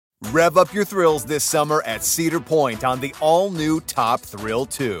Rev up your thrills this summer at Cedar Point on the all-new Top Thrill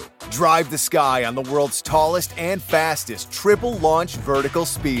 2. Drive the sky on the world's tallest and fastest triple-launch vertical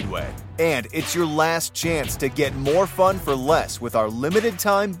speedway. And it's your last chance to get more fun for less with our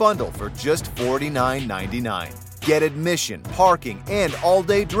limited-time bundle for just $49.99. Get admission, parking, and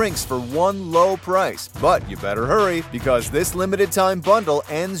all-day drinks for one low price. But you better hurry because this limited-time bundle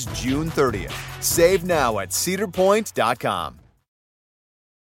ends June 30th. Save now at cedarpoint.com.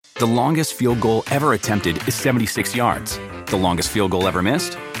 The longest field goal ever attempted is 76 yards. The longest field goal ever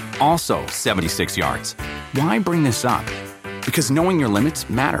missed? Also 76 yards. Why bring this up? Because knowing your limits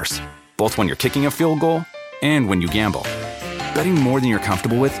matters, both when you're kicking a field goal and when you gamble. Betting more than you're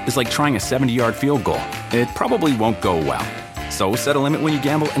comfortable with is like trying a 70-yard field goal. It probably won't go well. So set a limit when you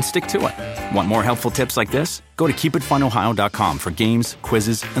gamble and stick to it. Want more helpful tips like this? Go to keepitfunohio.com for games,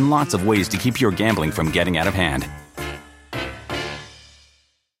 quizzes, and lots of ways to keep your gambling from getting out of hand.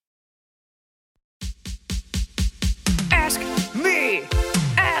 Ask me.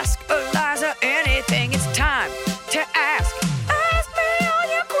 Ask Iliza anything. It's time to ask. Ask me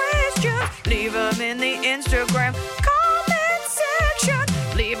all your questions. Leave them in the Instagram comment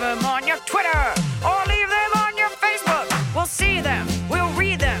section. Leave them on your Twitter or leave them on your Facebook. We'll see them. We'll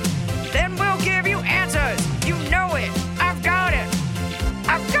read them. Then we'll give you answers. You know it. I've got it.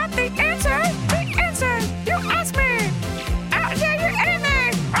 I've got the answer. The answer. You ask me. I'll tell you anything.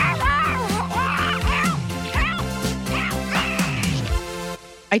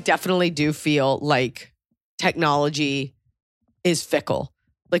 I definitely do feel like technology is fickle.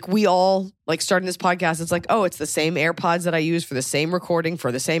 Like we all, like starting this podcast, it's like, oh, it's the same AirPods that I use for the same recording, for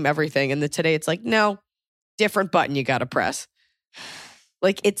the same everything. And today it's like, no, different button you got to press.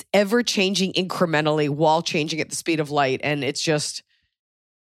 Like it's ever changing incrementally while changing at the speed of light. And it's just,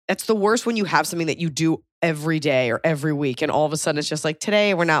 that's the worst when you have something that you do every day or every week. And all of a sudden it's just like,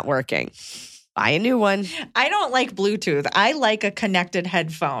 today we're not working. Buy a new one. I don't like Bluetooth. I like a connected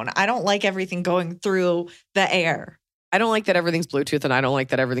headphone. I don't like everything going through the air. I don't like that everything's Bluetooth, and I don't like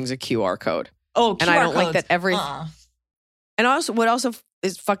that everything's a QR code. Oh, QR and I don't codes. like that every. And also, what also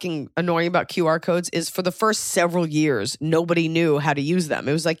is fucking annoying about QR codes is for the first several years, nobody knew how to use them.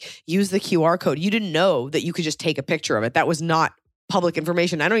 It was like, use the QR code. You didn't know that you could just take a picture of it. That was not public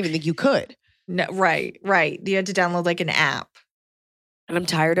information. I don't even think you could. No, right. You had to download like an app. And I'm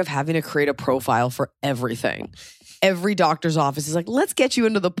tired of having to create a profile for everything. Every doctor's office is like, let's get you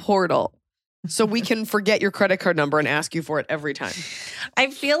into the portal so we can forget your credit card number and ask you for it every time. I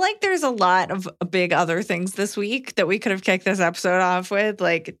feel like there's a lot of big other things this week that we could have kicked this episode off with.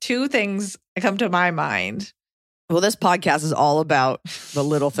 Like two things come to my mind. Well, this podcast is all about the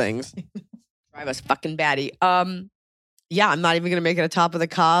little things. Drive us fucking batty. Yeah, I'm not even going to make it a top of the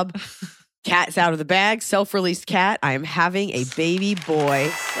cob. Cat's out of the bag. Self-released cat. I am having a baby boy.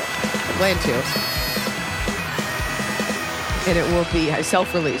 I plan to. And it will be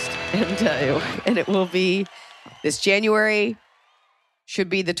self-released. And it will be this January. Should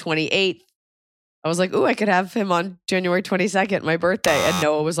be the 28th. I was like, ooh, I could have him on January 22nd, my birthday. And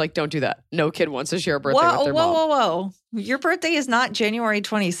Noah was like, don't do that. No kid wants to share a birthday with their mom. Whoa. Your birthday is not January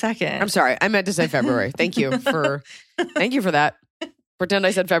 22nd. I'm sorry. I meant to say February. Thank you for that. Pretend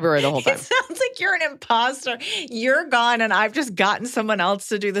I said February the whole time. It sounds like you're an imposter. You're gone, and I've just gotten someone else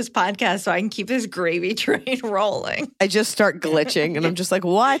to do this podcast so I can keep this gravy train rolling. I just start glitching, and I'm just like,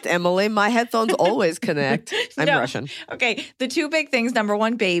 what, Emily? My headphones always connect. I'm Russian. Okay, the two big things. Number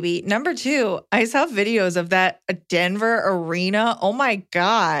one, baby. Number two, I saw videos of that Denver arena. Oh, my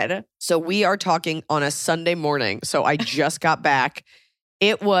God. So we are talking on a Sunday morning. So I just got back.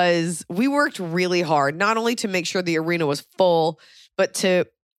 We worked really hard, not only to make sure the arena was full, but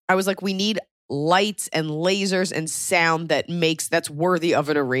I was like, we need lights and lasers and sound that's worthy of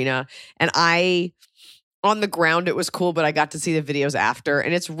an arena. And on the ground, it was cool, but I got to see the videos after.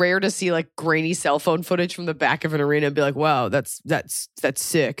 And it's rare to see like grainy cell phone footage from the back of an arena and be like, wow, that's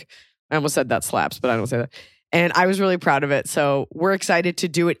sick. I almost said that slaps, but I don't say that. And I was really proud of it. So we're excited to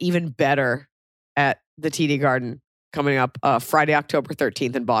do it even better at the TD Garden coming up Friday, October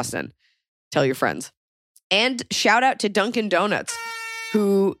 13th in Boston. Tell your friends. And shout out to Dunkin' Donuts,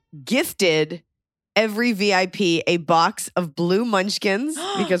 who gifted every VIP a box of blue munchkins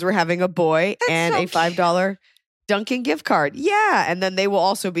because we're having a boy and a $5 Dunkin' gift card. Yeah. And then they will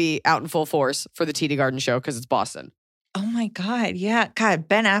also be out in full force for the TD Garden show because it's Boston. Oh my God. Yeah. God,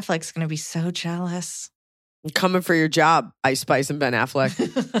 Ben Affleck's going to be so jealous. I'm coming for your job, Ice Spice and Ben Affleck.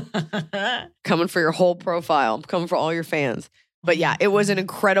 Coming for your whole profile. I'm coming for all your fans. But yeah, it was an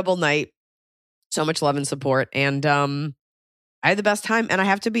incredible night. So much love and support. And I had the best time. And I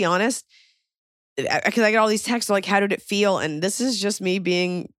have to be honest, because I get all these texts like, how did it feel? And this is just me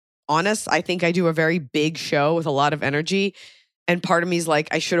being honest. I think I do a very big show with a lot of energy. And part of me is like,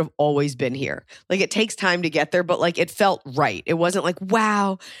 I should have always been here. Like, it takes time to get there, but like, it felt right. It wasn't like,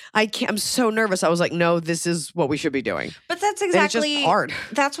 wow, I'm so nervous. I was like, no, this is what we should be doing. But that's And exactly it's just hard.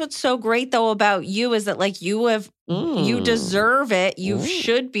 That's what's so great though about you is that like you deserve it. You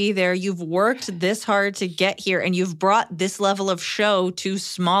should be there. You've worked this hard to get here and you've brought this level of show to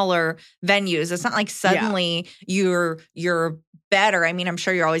smaller venues. It's not like suddenly you're better. I mean, I'm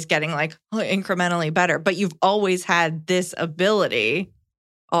sure you're always getting like incrementally better, but you've always had this ability.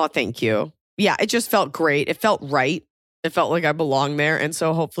 Oh, thank you. Yeah, it just felt great. It felt right. It felt like I belonged there. And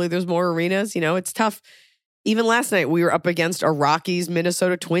so hopefully there's more arenas. You know, it's tough. Even last night, we were up against a Rockies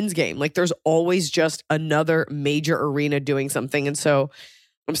Minnesota Twins game. Like, there's always just another major arena doing something. And so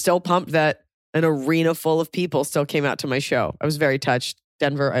I'm still pumped that an arena full of people still came out to my show. I was very touched.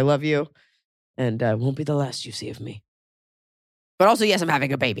 Denver, I love you. And won't be the last you see of me. But also, yes, I'm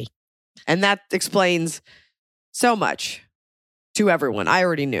having a baby. And that explains so much to everyone. I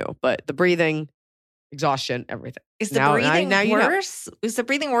already knew, but the breathing, exhaustion, everything. Is the breathing worse? Is the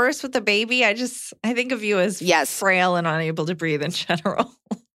breathing worse with the baby? I think of you as frail and unable to breathe in general.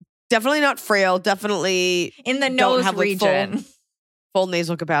 Definitely not frail. Definitely in the nose region. Full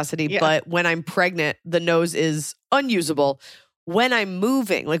nasal capacity. Yeah. But when I'm pregnant, the nose is unusable. When I'm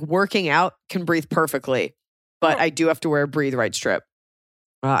moving, like working out, can breathe perfectly. But I do have to wear a breathe right strip.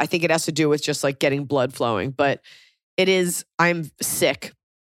 I think it has to do with just like getting blood flowing. But I'm sick.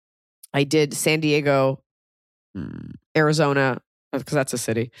 I did San Diego, Arizona, because that's a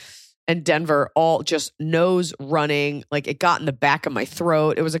city, and Denver, all just nose running. Like, it got in the back of my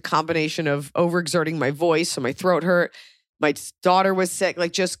throat. It was a combination of overexerting my voice, so my throat hurt. My daughter was sick,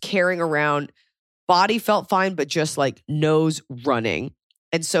 like just carrying around. Body felt fine, but just like nose running.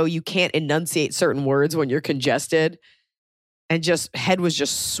 And so you can't enunciate certain words when you're congested. And just head was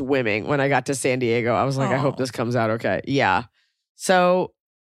just swimming when I got to San Diego. I was like, I hope this comes out okay. Yeah. So,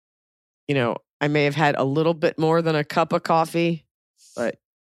 you know, I may have had a little bit more than a cup of coffee, but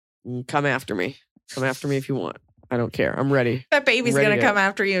come after me. Come after me if you want. I don't care. I'm ready. That baby's going to come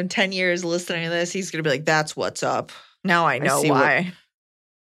after you in 10 years listening to this. He's going to be like, that's what's up. Now I know why.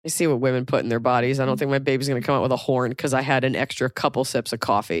 I see what women put in their bodies. I don't think my baby's going to come out with a horn because I had an extra couple sips of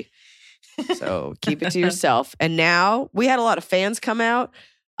coffee. So keep it to yourself. And now we had a lot of fans come out.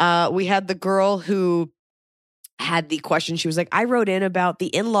 We had the girl who had the question. She was like, I wrote in about the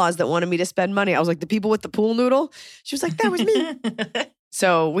in-laws that wanted me to spend money. I was like, the people with the pool noodle? She was like, that was me.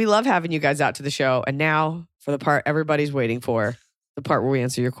 So we love having you guys out to the show. And now for the part everybody's waiting for, the part where we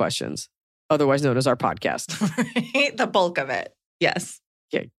answer your questions, otherwise known as our podcast. The bulk of it. Yes.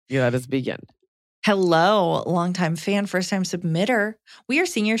 Okay, let us begin. Hello, longtime fan, first-time submitter. We are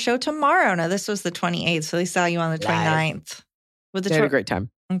seeing your show tomorrow. Now, this was the 28th, so they saw you on the 29th. They had a great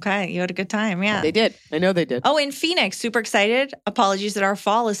time. Okay, you had a good time, yeah. They did. I know they did. Oh, in Phoenix, super excited. Apologies that our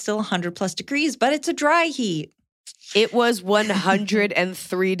fall is still 100-plus degrees, but it's a dry heat. It was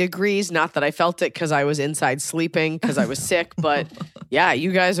 103 degrees. Not that I felt it because I was inside sleeping because I was sick. But yeah,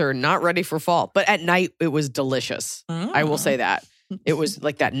 you guys are not ready for fall. But at night, it was delicious. I will say that. It was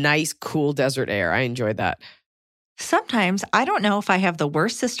like that nice, cool desert air. I enjoyed that. Sometimes I don't know if I have the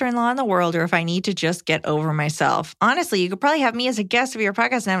worst sister-in-law in the world or if I need to just get over myself. Honestly, you could probably have me as a guest of your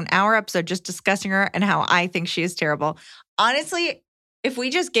podcast and have an hour episode just discussing her and how I think she is terrible. Honestly,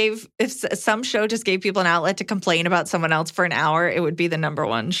 if some show just gave people an outlet to complain about someone else for an hour, it would be the number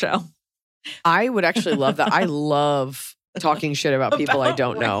one show. I would actually love that. I love talking shit about people I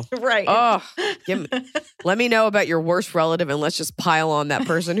don't know. Right. Oh, let me know about your worst relative and let's just pile on that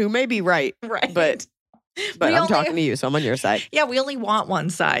person who may be right. Right. But I'm talking to you, so I'm on your side. Yeah, we only want one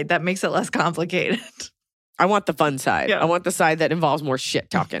side. That makes it less complicated. I want the fun side. Yeah. I want the side that involves more shit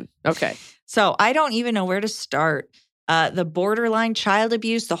talking. Okay. So I don't even know where to start. The borderline child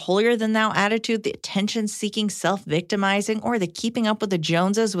abuse, the holier-than-thou attitude, the attention-seeking self-victimizing, or the keeping up with the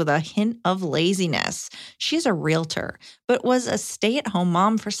Joneses with a hint of laziness. She's a realtor, but was a stay-at-home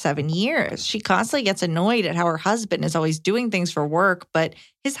mom for 7 years. She constantly gets annoyed at how her husband is always doing things for work, but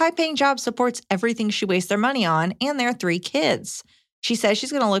his high-paying job supports everything she wastes their money on and their 3 kids. She says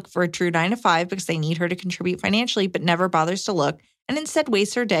she's going to look for a true 9-to-5 because they need her to contribute financially, but never bothers to look, and instead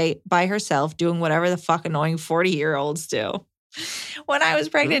wastes her day by herself doing whatever the fuck annoying 40-year-olds do. When I was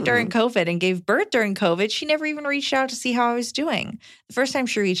pregnant during COVID and gave birth during COVID, she never even reached out to see how I was doing. The first time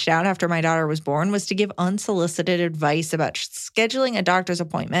she reached out after my daughter was born was to give unsolicited advice about scheduling a doctor's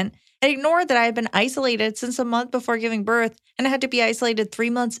appointment and ignored that I had been isolated since a month before giving birth and had to be isolated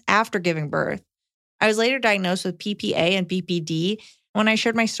 3 months after giving birth. I was later diagnosed with PPA and BPD, When I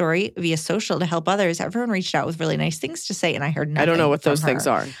shared my story via social to help others, everyone reached out with really nice things to say, and I heard nothing. I don't know what those from things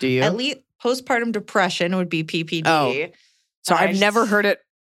her. are. Do you? At least postpartum depression would be PPD. Oh. So I've never heard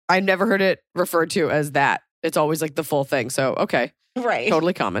it referred to as that. It's always like the full thing. So, okay. Right.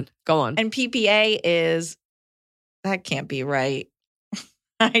 Totally common. Go on. And PPA is, that can't be right.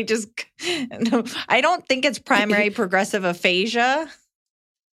 I don't think it's primary progressive aphasia.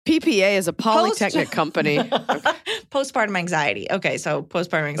 PPA is a polytechnic company. Postpartum anxiety. Okay, so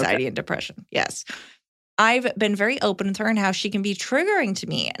postpartum anxiety and depression. Yes. I've been very open with her and how she can be triggering to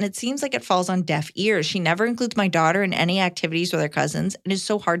me, and it seems like it falls on deaf ears. She never includes my daughter in any activities with her cousins, and is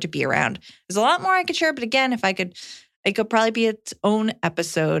so hard to be around. There's a lot more I could share, but again, if I could, it could probably be its own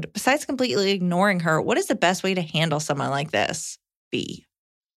episode. Besides completely ignoring her, what is the best way to handle someone like this? B.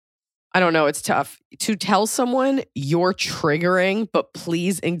 I don't know. It's tough to tell someone you're triggering, but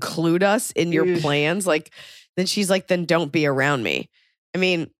please include us in your plans. Like, then she's like, then don't be around me. I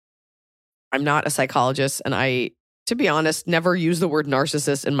mean, I'm not a psychologist, and I, to be honest, never used the word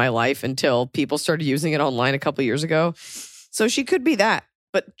narcissist in my life until people started using it online a couple years ago. So she could be that.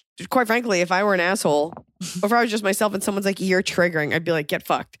 But quite frankly, if I were an asshole, or if I was just myself and someone's like, you're triggering, I'd be like, get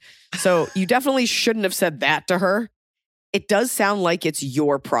fucked. So you definitely shouldn't have said that to her. It does sound like it's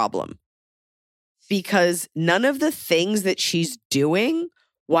your problem. Because none of the things that she's doing,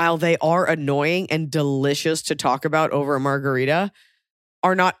 while they are annoying and delicious to talk about over a margarita,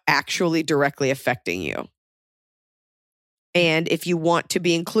 are not actually directly affecting you. And if you want to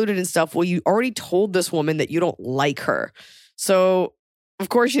be included in stuff, well, you already told this woman that you don't like her. So, of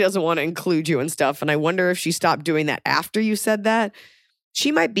course, she doesn't want to include you and stuff. And I wonder if she stopped doing that after you said that.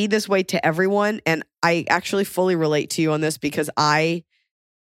 She might be this way to everyone. And I actually fully relate to you on this because I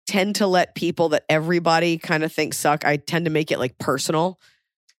tend to let people that everybody kind of thinks suck, I tend to make it like personal.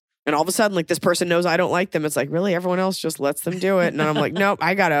 And all of a sudden, like this person knows I don't like them. It's like, really? Everyone else just lets them do it. And I'm like, nope,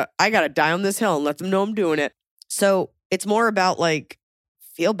 I gotta die on this hill and let them know I'm doing it. So it's more about like,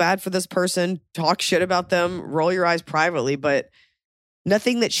 feel bad for this person, talk shit about them, roll your eyes privately, but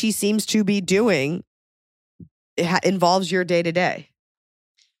nothing that she seems to be doing involves your day to day.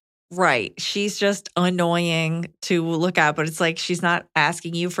 Right. She's just annoying to look at, but it's like she's not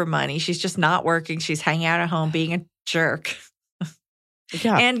asking you for money. She's just not working. She's hanging out at home being a jerk.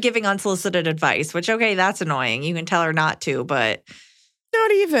 Yeah. And giving unsolicited advice, which, okay, that's annoying. You can tell her not to, but.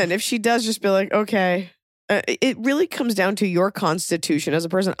 Not even. If she does, just be like, okay. It really comes down to your constitution as a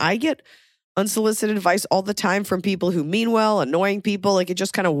person. I get unsolicited advice all the time from people who mean well, annoying people. Like it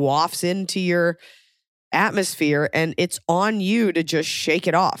just kind of wafts into your atmosphere and it's on you to just shake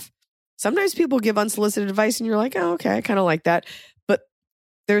it off. Sometimes people give unsolicited advice and you're like, oh, okay, I kind of like that. But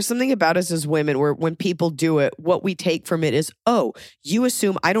there's something about us as women where when people do it, what we take from it is, oh, you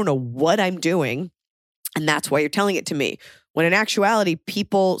assume I don't know what I'm doing. And that's why you're telling it to me. When in actuality,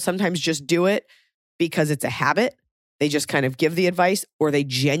 people sometimes just do it because it's a habit. They just kind of give the advice or they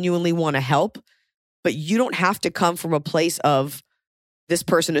genuinely want to help. But you don't have to come from a place of this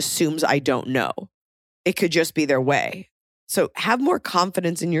person assumes I don't know. It could just be their way. So have more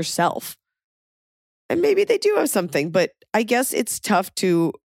confidence in yourself. And maybe they do have something, but I guess it's tough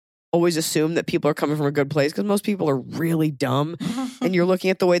to always assume that people are coming from a good place because most people are really dumb. And you're looking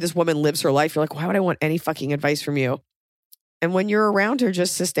at the way this woman lives her life. You're like, why would I want any fucking advice from you? And when you're around her,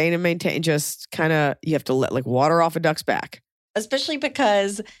 just sustain and maintain, just kind of, you have to let like water off a duck's back. Especially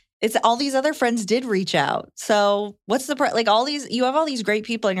because it's all these other friends did reach out. So what's the, like all these, you have all these great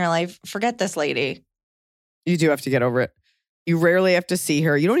people in your life. Forget this lady. You do have to get over it. You rarely have to see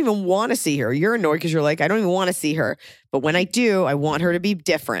her. You don't even want to see her. You're annoyed because you're like, I don't even want to see her. But when I do, I want her to be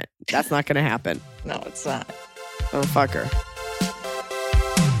different. That's not going to happen. No, it's not. Oh, fuck her.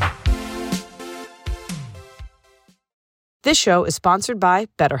 This show is sponsored by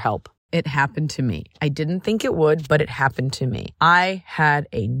BetterHelp. It happened to me. I didn't think it would, but it happened to me. I had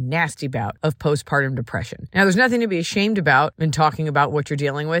a nasty bout of postpartum depression. Now, there's nothing to be ashamed about in talking about what you're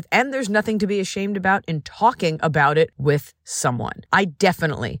dealing with, and there's nothing to be ashamed about in talking about it with someone. I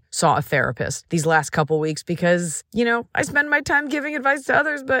definitely saw a therapist these last couple weeks because, you know, I spend my time giving advice to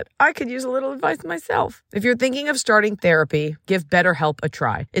others, but I could use a little advice myself. If you're thinking of starting therapy, give BetterHelp a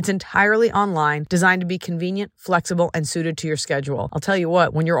try. It's entirely online, designed to be convenient, flexible, and suited to your schedule. I'll tell you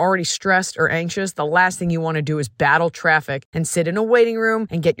what, when you're already stressed or anxious, the last thing you want to do is battle traffic and sit in a waiting room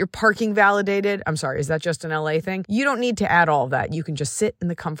and get your parking validated. I'm sorry, is that just an LA thing? You don't need to add all of that. You can just sit in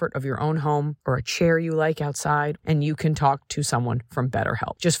the comfort of your own home or a chair you like outside, and you can talk to someone from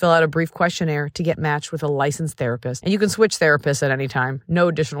BetterHelp. Just fill out a brief questionnaire to get matched with a licensed therapist, and you can switch therapists at any time. No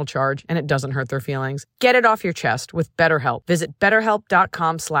additional charge, and it doesn't hurt their feelings. Get it off your chest with BetterHelp. Visit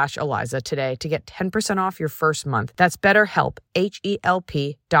BetterHelp.com/Iliza today to get 10% off your first month. That's BetterHelp,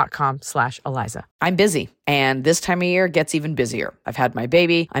 HELP.com/Iliza. I'm busy, and this time of year gets even busier. I've had my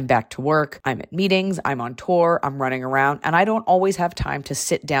baby, I'm back to work, I'm at meetings, I'm on tour, I'm running around, and I don't always have time to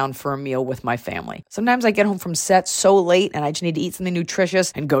sit down for a meal with my family. Sometimes I get home from set so late and I just need to eat something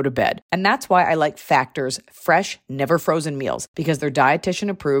nutritious and go to bed. And that's why I like Factor's fresh, never frozen meals, because they're dietitian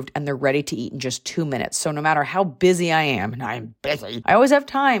approved and they're ready to eat in just 2 minutes. So no matter how busy I am, and I'm busy, I always have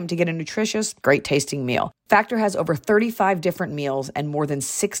time to get a nutritious, great tasting meal. Factor has over 35 different meals and more than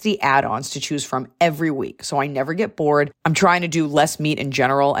 60 add-ons to choose from every week, so I never get bored. I'm trying to do less meat in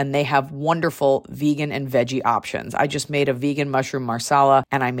general, and they have wonderful vegan and veggie options. I just made a vegan mushroom marsala,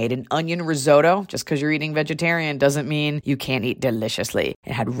 and I made an onion risotto. Just because you're eating vegetarian doesn't mean you can't eat deliciously.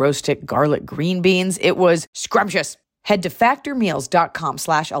 It had roasted garlic green beans. It was scrumptious. Head to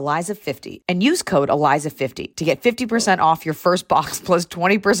factormeals.com/Iliza50 and use code Iliza50 to get 50% off your first box plus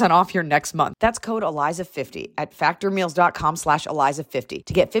 20% off your next month. That's code Iliza50 at factormeals.com/Iliza50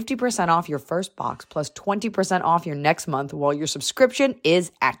 to get 50% off your first box plus 20% off your next month while your subscription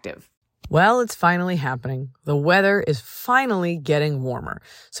is active. Well, it's finally happening. The weather is finally getting warmer.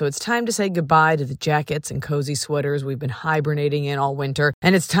 So it's time to say goodbye to the jackets and cozy sweaters we've been hibernating in all winter.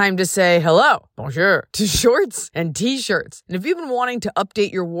 And it's time to say hello, bonjour, to shorts and t-shirts. And if you've been wanting to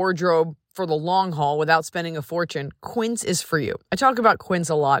update your wardrobe for the long haul without spending a fortune, Quince is for you. I talk about Quince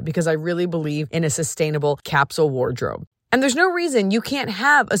a lot because I really believe in a sustainable capsule wardrobe. And there's no reason you can't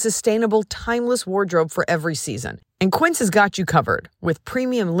have a sustainable, timeless wardrobe for every season. And Quince has got you covered with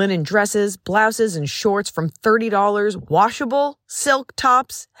premium linen dresses, blouses, and shorts from $30, washable, silk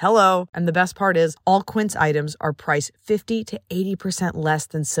tops, hello. And the best part is all Quince items are priced 50 to 80% less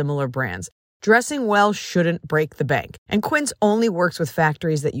than similar brands. Dressing well shouldn't break the bank. And Quince only works with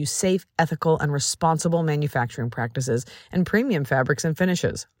factories that use safe, ethical, and responsible manufacturing practices and premium fabrics and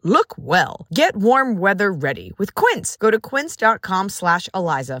finishes. Look well. Get warm weather ready with Quince. Go to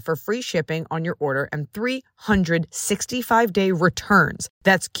quince.com/Iliza for free shipping on your order and 365-day returns.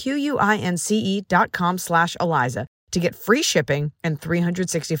 That's QUINCE.com/Iliza to get free shipping and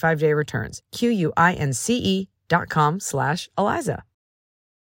 365-day returns. QUINCE.com/Iliza.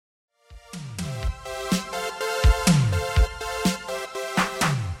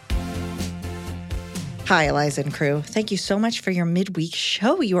 Hi, Iliza and crew. Thank you so much for your midweek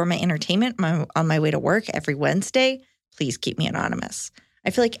show. You are my entertainment on my way to work every Wednesday. Please keep me anonymous.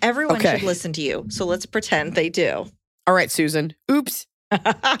 I feel like everyone should listen to you, so let's pretend they do. All right, Susan. Oops.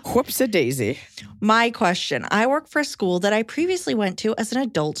 Whoops-a-daisy. My question. I work for a school that I previously went to as an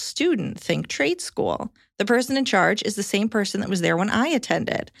adult student, think trade school. The person in charge is the same person that was there when I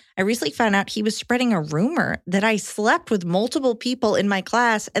attended. I recently found out he was spreading a rumor that I slept with multiple people in my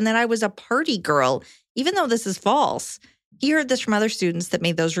class and that I was a party girl, even though this is false. He heard this from other students that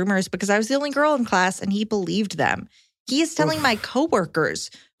made those rumors because I was the only girl in class and he believed them. He is telling my coworkers,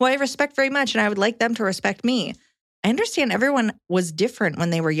 who I respect very much and I would like them to respect me. I understand everyone was different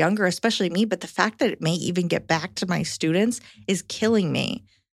when they were younger, especially me, but the fact that it may even get back to my students is killing me.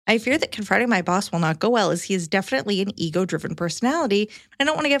 I fear that confronting my boss will not go well as he is definitely an ego-driven personality. I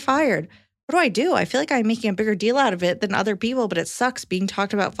don't want to get fired. What do? I feel like I'm making a bigger deal out of it than other people, but it sucks being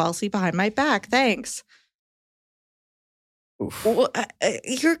talked about falsely behind my back. Thanks. Well,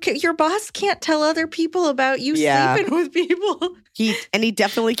 your boss can't tell other people about you sleeping with people. He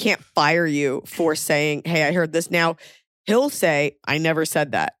definitely can't fire you for saying, hey, I heard this. Now, he'll say, I never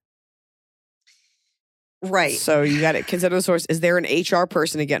said that. Right. So you got to consider the source. Is there an HR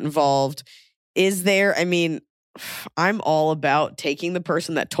person to get involved? Is there, I'm all about taking the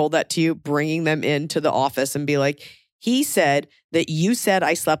person that told that to you, bringing them into the office and be like, he said that you said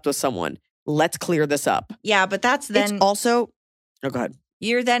I slept with someone. Let's clear this up. Yeah, but that's then it's also, oh, go ahead.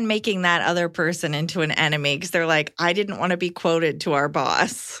 You're then making that other person into an enemy because they're like, I didn't want to be quoted to our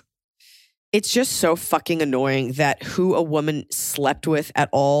boss. It's just so fucking annoying that who a woman slept with at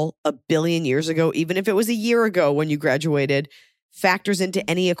all a billion years ago, even if it was a year ago when you graduated, factors into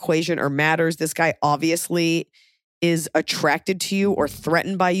any equation or matters. This guy obviously is attracted to you or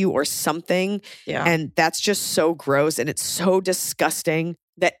threatened by you or something. Yeah. And that's just so gross. And it's so disgusting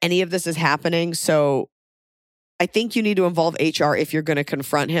that any of this is happening. So I think you need to involve HR if you're going to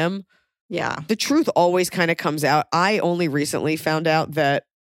confront him. Yeah. The truth always kind of comes out. I only recently found out that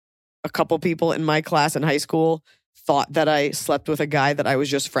a couple people in my class in high school thought that I slept with a guy that I was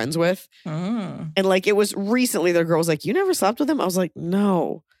just friends with. And like, it was recently the girl was like, you never slept with him? I was like,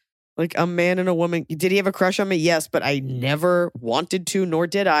 no. Like, a man and a woman. Did he have a crush on me? Yes, but I never wanted to, nor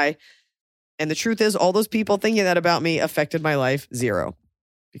did I. And the truth is, all those people thinking that about me affected my life zero,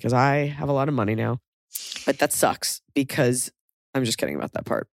 because I have a lot of money now. But that sucks, because I'm just kidding about that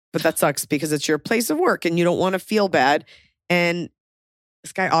part. But that sucks because it's your place of work and you don't want to feel bad. And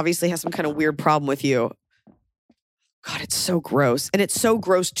this guy obviously has some kind of weird problem with you. God, it's so gross. And it's so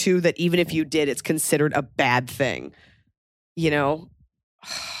gross, too, that even if you did, it's considered a bad thing. You know?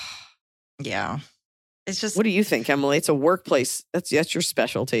 Yeah. It's just. What do you think, Emily? It's a workplace. That's your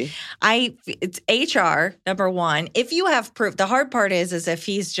specialty. It's HR, number one. If you have proof, the hard part is if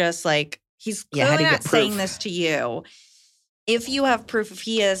he's just like, he's clearly not saying this to you. If you have proof, if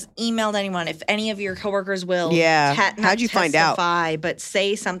he has emailed anyone, if any of your coworkers will, how'd you find out? But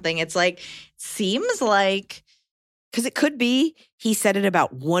say something. It's like, seems like. Because it could be he said it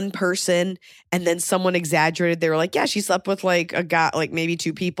about one person and then someone exaggerated. They were like, yeah, she slept with like a guy, like maybe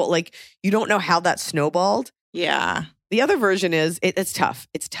two people. Like, you don't know how that snowballed. Yeah. The other version is it's tough.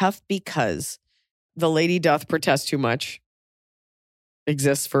 It's tough because the lady doth protest too much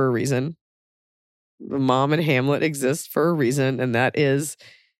exists for a reason. The mom in Hamlet exists for a reason. And that is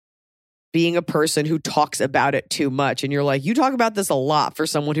being a person who talks about it too much. And you're like, you talk about this a lot for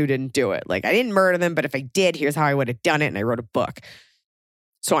someone who didn't do it. Like, I didn't murder them, but if I did, here's how I would have done it. And I wrote a book.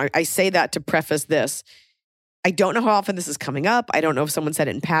 So I say that to preface this. I don't know how often this is coming up. I don't know if someone said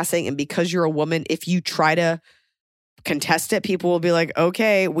it in passing. And because you're a woman, if you try to contest it, people will be like,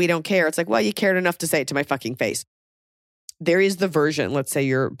 okay, we don't care. It's like, well, you cared enough to say it to my fucking face. There is the version, let's say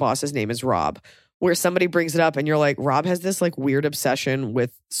your boss's name is Rob, where somebody brings it up and you're like, Rob has this like weird obsession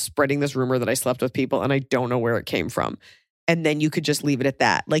with spreading this rumor that I slept with people and I don't know where it came from. And then you could just leave it at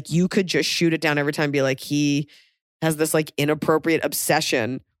that. Like, you could just shoot it down every time and be like, he has this like inappropriate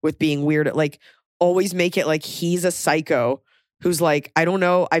obsession with being weird. Like, always make it like he's a psycho who's like, I don't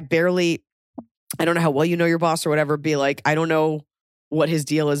know. I don't know how well you know your boss or whatever. Be like, I don't know what his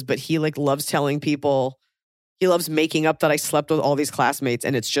deal is, but he like loves telling people, he loves making up that I slept with all these classmates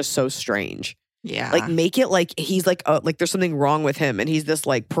and it's just so strange. Yeah. Like, make it like he's like there's something wrong with him and he's this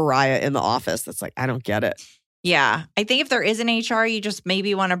like pariah in the office. That's like, I don't get it. Yeah. I think if there is an HR, you just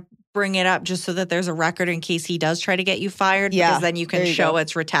maybe want to bring it up just so that there's a record in case he does try to get you fired. Yeah. Because then you can show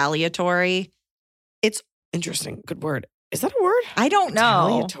it's retaliatory. It's interesting. Good word. Is that a word? I don't know.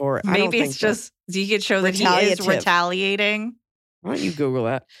 Retaliatory. Maybe it's just, you could show that he is retaliating. Why don't you Google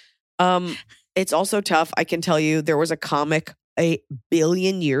that? It's also tough. I can tell you there was a comic 1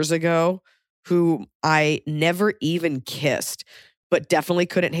 billion years ago who I never even kissed, but definitely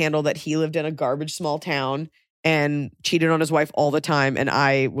couldn't handle that he lived in a garbage small town and cheated on his wife all the time. And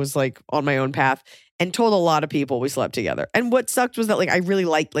I was like on my own path and told a lot of people we slept together. And what sucked was that like I really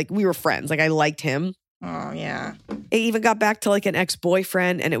liked, like we were friends. Like I liked him. Oh, yeah. It even got back to like an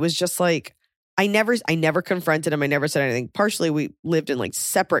ex-boyfriend. And it was just like, I never confronted him. I never said anything. Partially, we lived in like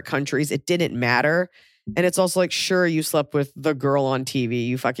separate countries. It didn't matter. And it's also like, sure, you slept with the girl on TV,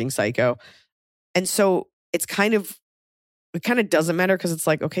 you fucking psycho. And so it kind of doesn't matter because it's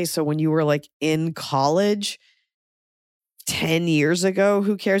like, okay, so when you were like in college 10 years ago,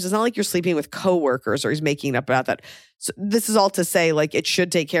 who cares? It's not like you're sleeping with coworkers or he's making up about that. So this is all to say like it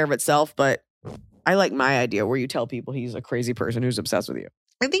should take care of itself, but I like my idea where you tell people he's a crazy person who's obsessed with you.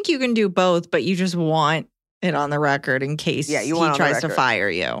 I think you can do both, but you just want it on the record in case he tries to fire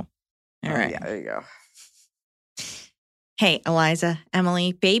you. All right. Yeah, there you go. Hey, Iliza,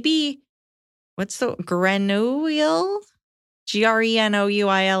 Emily, baby, what's the grenouille?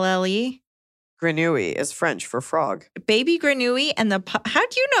 Grenouille. Grenouille is French for frog. Baby grenouille and how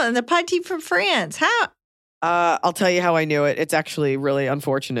do you know? And the petit from France. How? I'll tell you how I knew it. It's actually really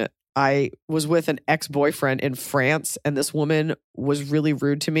unfortunate. I was with an ex-boyfriend in France, and this woman was really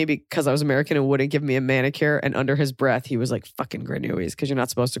rude to me because I was American and wouldn't give me a manicure. And under his breath, he was like, fucking grenouilles, because you're not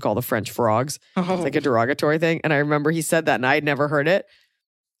supposed to call the French frogs. Oh. It's like a derogatory thing. And I remember he said that, and I had never heard it.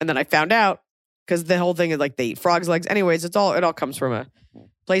 And then I found out, because the whole thing is like they eat frogs' legs. Anyways, it all comes from a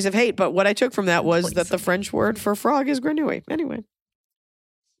place of hate. But what I took from that was that the French word for frog is grenouille. Anyway.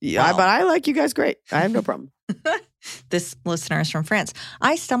 Yeah, but I like you guys great. I have no problem. This listener is from France.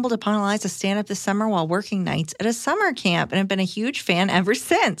 I stumbled upon Iliza's stand-up this summer while working nights at a summer camp and have been a huge fan ever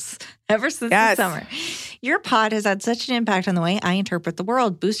since the summer. Your pod has had such an impact on the way I interpret the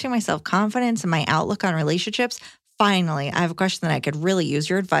world, boosting my self-confidence and my outlook on relationships. Finally, I have a question that I could really use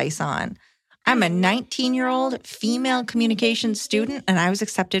your advice on. I'm a 19-year-old female communications student, and I was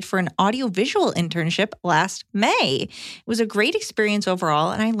accepted for an audiovisual internship last May. It was a great experience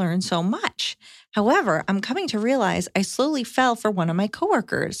overall, and I learned so much. However, I'm coming to realize I slowly fell for one of my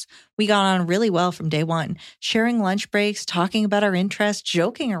coworkers. We got on really well from day one, sharing lunch breaks, talking about our interests,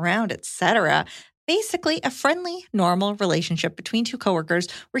 joking around, etc. Basically, a friendly, normal relationship between two coworkers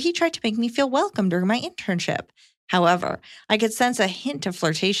where he tried to make me feel welcome during my internship. However, I could sense a hint of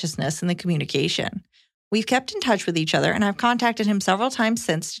flirtatiousness in the communication. We've kept in touch with each other, and I've contacted him several times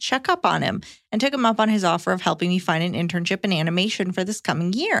since to check up on him and took him up on his offer of helping me find an internship in animation for this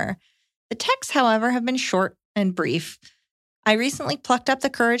coming year. The texts, however, have been short and brief. I recently plucked up the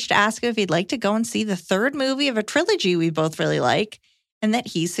courage to ask him if he'd like to go and see the third movie of a trilogy we both really like, and that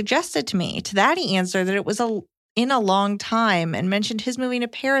he suggested to me. To that, he answered that it was in a long time and mentioned his moving to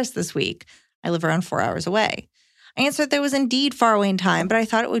Paris this week. I live around 4 hours away. I answered that it was indeed far away in time, but I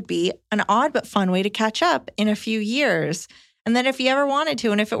thought it would be an odd but fun way to catch up in a few years, and that if he ever wanted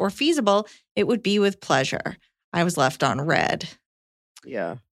to and if it were feasible, it would be with pleasure. I was left on red.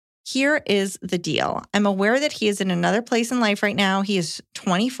 Yeah. Here is the deal. I'm aware that he is in another place in life right now. He is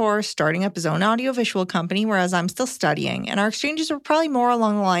 24, starting up his own audiovisual company, whereas I'm still studying, and our exchanges were probably more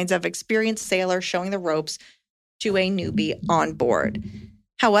along the lines of experienced sailor showing the ropes to a newbie on board.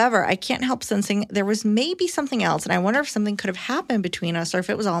 However, I can't help sensing there was maybe something else, and I wonder if something could have happened between us or if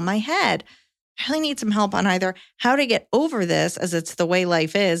it was all in my head. I really need some help on either how to get over this, as it's the way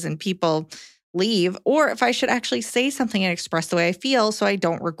life is and people leave, or if I should actually say something and express the way I feel so I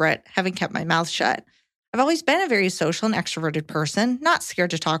don't regret having kept my mouth shut. I've always been a very social and extroverted person, not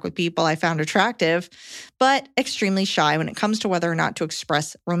scared to talk with people I found attractive, but extremely shy when it comes to whether or not to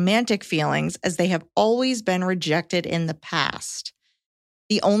express romantic feelings, as they have always been rejected in the past.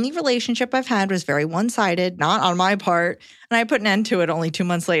 The only relationship I've had was very one-sided, not on my part, and I put an end to it only 2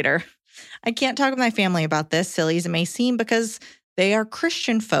 months later. I can't talk with my family about this, silly as it may seem, because they are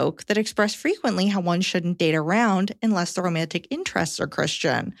Christian folk that express frequently how one shouldn't date around unless the romantic interests are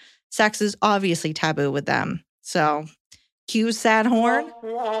Christian. Sex is obviously taboo with them. So, cue sad horn.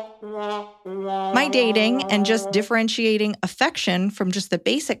 My dating and just differentiating affection from just the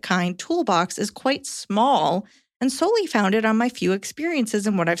basic kind toolbox is quite small and solely founded on my few experiences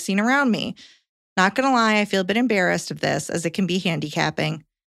and what I've seen around me. Not gonna lie, I feel a bit embarrassed of this, as it can be handicapping.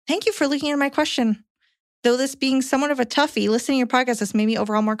 Thank you for looking at my question. Though this being somewhat of a toughie, listening to your podcast has made me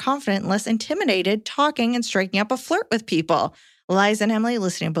overall more confident and less intimidated talking and striking up a flirt with people. Liza and Emily,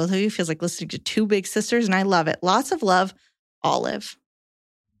 listening to both of you feels like listening to two big sisters, and I love it. Lots of love, Olive.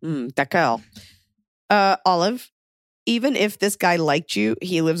 That girl. Olive, even if this guy liked you,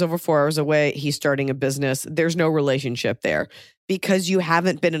 he lives over 4 hours away, he's starting a business, there's no relationship there. Because you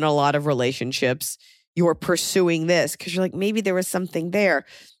haven't been in a lot of relationships, you're pursuing this because you're like, maybe there was something there.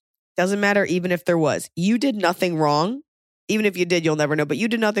 Doesn't matter even if there was. You did nothing wrong. Even if you did, you'll never know. But you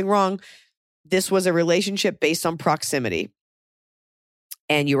did nothing wrong. This was a relationship based on proximity.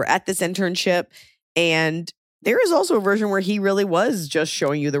 And you were at this internship. And there is also a version where he really was just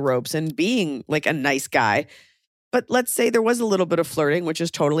showing you the ropes and being like a nice guy. But let's say there was a little bit of flirting, which is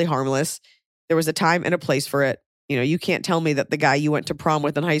totally harmless. There was a time and a place for it. You know, you can't tell me that the guy you went to prom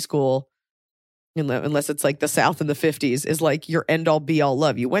with in high school, unless it's like the South in the 50s, is like your end all be all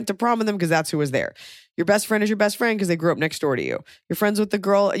love. You went to prom with them because that's who was there. Your best friend is your best friend because they grew up next door to you. You're friends with the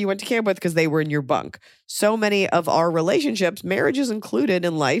girl you went to camp with because they were in your bunk. So many of our relationships, marriages included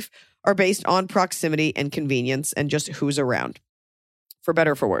in life, are based on proximity and convenience and just who's around, for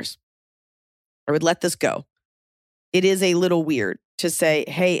better or for worse. I would let this go. It is a little weird to say,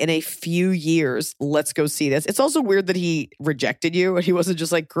 hey, in a few years, let's go see this. It's also weird that he rejected you. He wasn't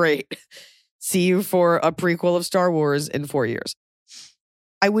just like, great, see you for a prequel of Star Wars in 4 years.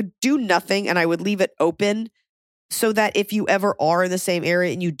 I would do nothing and I would leave it open so that if you ever are in the same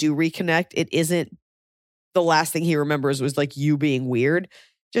area and you do reconnect, it isn't the last thing he remembers was like you being weird.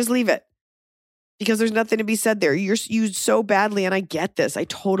 Just leave it. Because there's nothing to be said there. You're used so badly, and I get this. I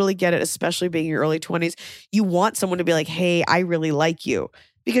totally get it, especially being in your early 20s. You want someone to be like, hey, I really like you,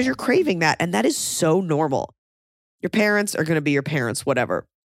 because you're craving that, and that is so normal. Your parents are going to be your parents, whatever.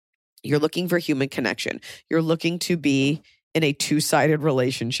 You're looking for human connection. You're looking to be in a two-sided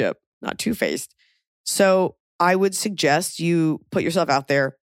relationship, not two-faced. So I would suggest you put yourself out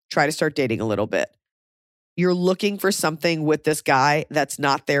there, try to start dating a little bit. You're looking for something with this guy that's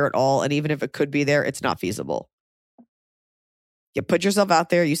not there at all. And even if it could be there, it's not feasible. You put yourself out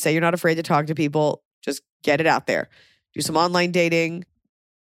there. You say you're not afraid to talk to people. Just get it out there. Do some online dating.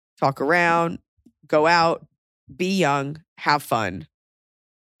 Talk around. Go out. Be young. Have fun.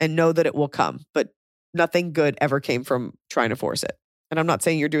 And know that it will come. But nothing good ever came from trying to force it. And I'm not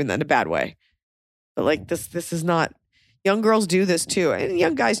saying you're doing that in a bad way. But like this is not, young girls do this too. And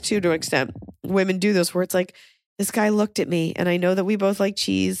young guys too, to an extent. Women do this where it's like, this guy looked at me and I know that we both like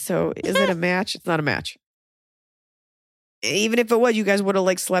cheese. So is it a match? It's not a match. Even if it was, you guys would have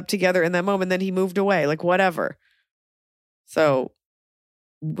like slept together in that moment. Then he moved away, like whatever. So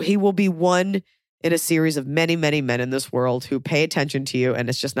he will be one in a series of many, many men in this world who pay attention to you, and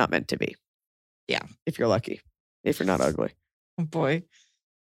it's just not meant to be. Yeah. If you're lucky. If you're not ugly. Oh boy.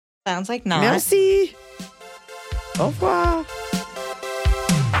 Sounds like not. Merci. Au revoir.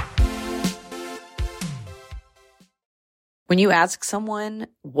 When you ask someone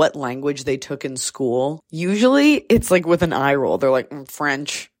what language they took in school, usually it's like with an eye roll. They're like,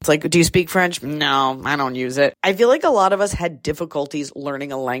 French. It's like, do you speak French? No, I don't use it. I feel like a lot of us had difficulties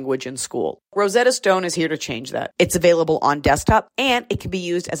learning a language in school. Rosetta Stone is here to change that. It's available on desktop, and it can be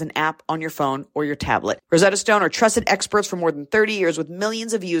used as an app on your phone or your tablet. Rosetta Stone are trusted experts for more than 30 years with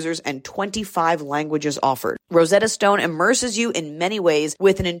millions of users and 25 languages offered. Rosetta Stone immerses you in many ways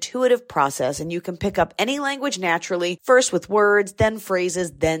with an intuitive process, and you can pick up any language naturally, first with words, then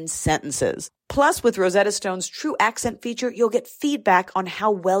phrases, then sentences. Plus, with Rosetta Stone's True Accent feature, you'll get feedback on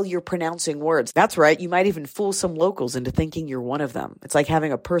how well you're pronouncing words. That's right, you might even fool some locals into thinking you're one of them. It's like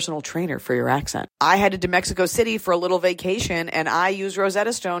having a personal trainer for your accent. I headed to Mexico City for a little vacation, and I used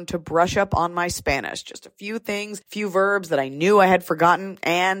Rosetta Stone to brush up on my Spanish. Just a few things, few verbs that I knew I had forgotten,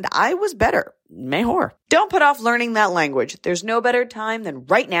 and I was better. Mejor. Don't put off learning that language. There's no better time than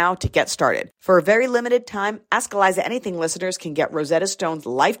right now to get started. For a very limited time, Ask Eliza Anything listeners can get Rosetta Stone's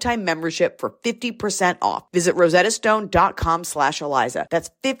lifetime membership for 50% off. Visit rosettastone.com/Eliza.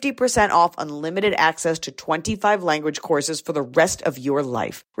 That's 50% off unlimited access to 25 language courses for the rest of your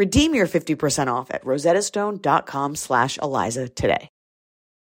life. Redeem your 50% off at rosettastone.com/Eliza today.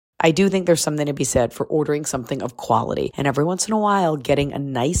 I do think there's something to be said for ordering something of quality and every once in a while getting a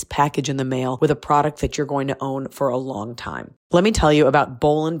nice package in the mail with a product that you're going to own for a long time. Let me tell you about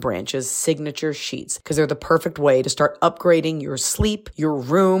Boll & Branch's signature sheets, because they're the perfect way to start upgrading your sleep, your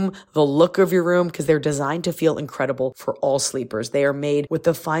room, the look of your room, because they're designed to feel incredible for all sleepers. They are made with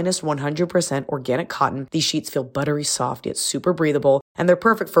the finest 100% organic cotton. These sheets feel buttery soft, yet super breathable, and they're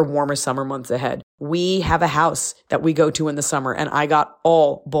perfect for warmer summer months ahead. We have a house that we go to in the summer, and I got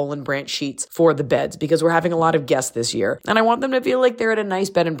all Boll & Branch sheets for the beds because we're having a lot of guests this year, and I want them to feel like they're at a nice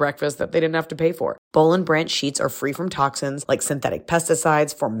bed and breakfast that they didn't have to pay for. Boll & Branch sheets are free from toxins like synthetic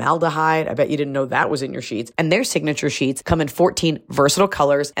pesticides, formaldehyde. I bet you didn't know that was in your sheets. And their signature sheets come in 14 versatile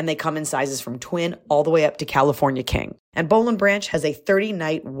colors, and they come in sizes from twin all the way up to California King. And Boll & Branch has a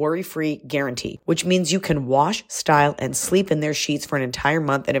 30-night worry-free guarantee, which means you can wash, style, and sleep in their sheets for an entire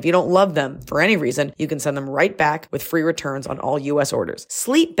month. And if you don't love them for any reason, you can send them right back with free returns on all U.S. orders.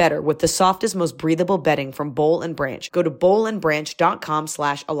 Sleep better with the softest, most breathable bedding from Boll & Branch. Go to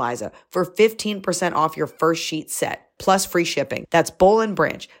bollandbranch.com/Eliza for 15% off your first sheet set, plus free shipping. That's Boll &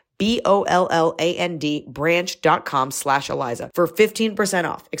 Branch. BOLLAND branch.com/Eliza for 15%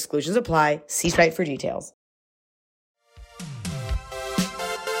 off. Exclusions apply. See site for details.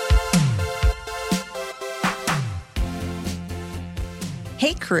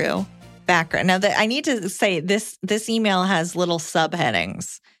 Hey, crew. Background. Now, I need to say this email has little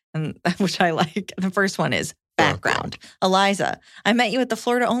subheadings, and which I like. The first one is background. Eliza, I met you at the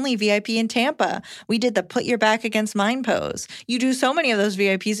Florida Only VIP in Tampa. We did the put your back against mine pose. You do so many of those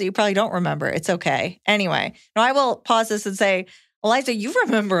VIPs that you probably don't remember. It's okay. Anyway, now I will pause this and say, Eliza, you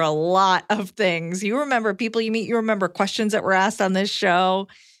remember a lot of things. You remember people you meet. You remember questions that were asked on this show.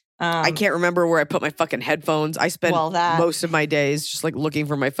 I can't remember where I put my fucking headphones. I spent most of my days just like looking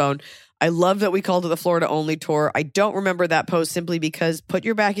for my phone. I love that we called it the Florida Only tour. I don't remember that post simply because Put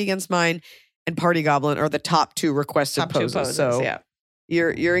Your Back Against Mine and Party Goblin are the top two requested poses. So yeah.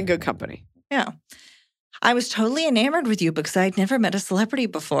 You're in good company. Yeah. I was totally enamored with you because I'd never met a celebrity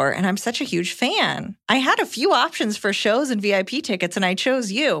before, and I'm such a huge fan. I had a few options for shows and VIP tickets, and I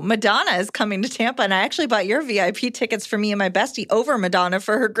chose you. Madonna is coming to Tampa, and I actually bought your VIP tickets for me and my bestie over Madonna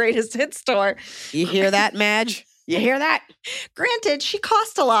for her greatest hits tour. You hear that, Madge? You hear that? Granted, she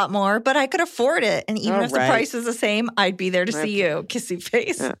cost a lot more, but I could afford it. And even if the price is the same, I'd be there to see you. Kissy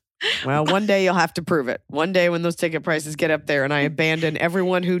face. Yeah. Well, one day you'll have to prove it. One day when those ticket prices get up there and I abandon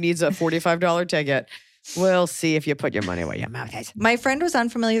everyone who needs a $45 ticket, we'll see if you put your money where your mouth is. My friend was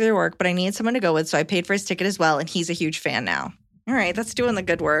unfamiliar with your work, but I needed someone to go with, so I paid for his ticket as well, and he's a huge fan now. All right, that's doing the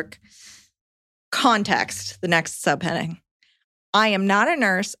good work. Context, the next subheading. I am not a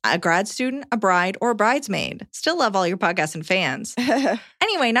nurse, a grad student, a bride, or a bridesmaid. Still love all your podcasts and fans.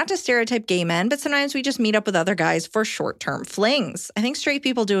 Anyway, not to stereotype gay men, but sometimes we just meet up with other guys for short-term flings. I think straight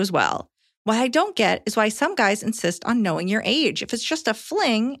people do as well. What I don't get is why some guys insist on knowing your age. If it's just a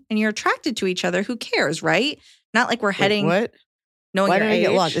fling and you're attracted to each other, who cares, right? Not like we're heading What? knowing Why your did I age.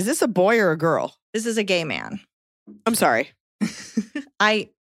 get lost? Is this a boy or a girl? This is a gay man. I'm sorry. I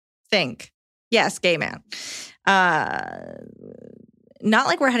think. Yes, gay man. Not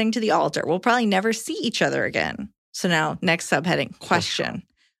like we're heading to the altar. We'll probably never see each other again. So now, next subheading, question.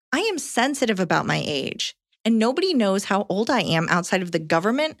 I am sensitive about my age, and nobody knows how old I am outside of the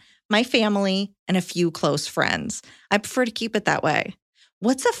government, my family, and a few close friends. I prefer to keep it that way.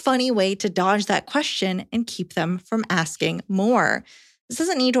 What's a funny way to dodge that question and keep them from asking more? This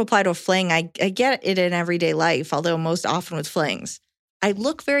doesn't need to apply to a fling. I get it in everyday life, although most often with flings. I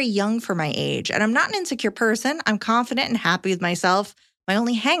look very young for my age, and I'm not an insecure person. I'm confident and happy with myself. My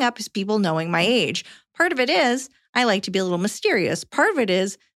only hang up is people knowing my age. Part of it is I like to be a little mysterious. Part of it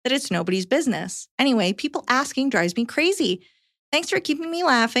is that it's nobody's business. Anyway, people asking drives me crazy. Thanks for keeping me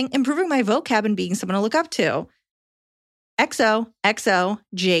laughing, improving my vocab, and being someone to look up to. XOXO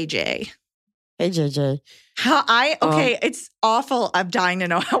JJ. Hey, JJ. It's awful. I'm dying to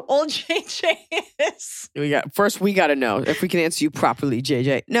know how old JJ is. We got to know if we can answer you properly,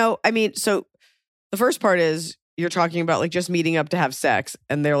 JJ. No, I mean, so the first part is you're talking about like just meeting up to have sex,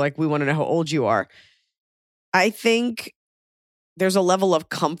 and they're like, we want to know how old you are. I think there's a level of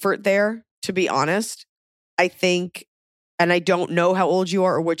comfort there, to be honest. I think, and I don't know how old you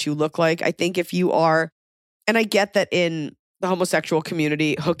are or what you look like. I think if you are, and I get that in the homosexual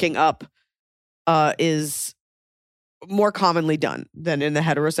community, hooking up is more commonly done than in the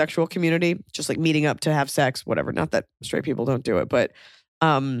heterosexual community, just like meeting up to have sex, whatever. Not that straight people don't do it, but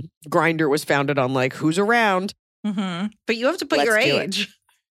Grindr was founded on like, who's around? Mm-hmm. But you have to put Let's your do age.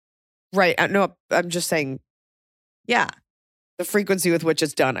 Right. No, I'm just saying. Yeah. The frequency with which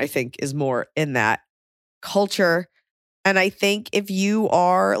it's done, I think, is more in that culture. And I think if you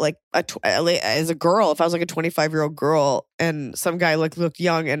are like as a girl, if I was like a 25-year-old girl and some guy looked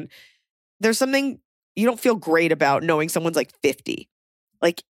young, and there's something you don't feel great about knowing someone's like 50.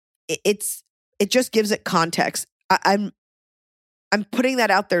 Like it just gives it context. I'm putting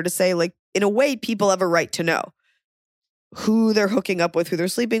that out there to say, like, in a way, people have a right to know who they're hooking up with, who they're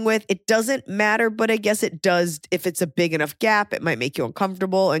sleeping with. It doesn't matter, but I guess it does. If it's a big enough gap, it might make you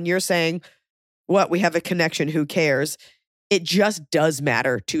uncomfortable. And you're saying, what, we have a connection, who cares? It just does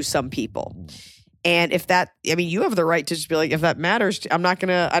matter to some people. And if that, I mean, you have the right to just be like, if that matters, I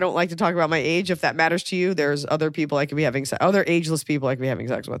don't like to talk about my age. If that matters to you, there's other people I could be having other ageless people I could be having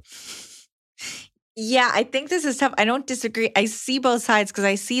sex with. Yeah, I think this is tough. I don't disagree. I see both sides because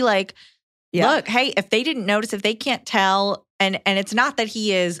I see like, look, hey, if they didn't notice, if they can't tell, and it's not that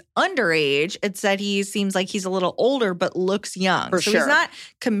he is underage, it's that he seems like he's a little older but looks young. For so sure. He's not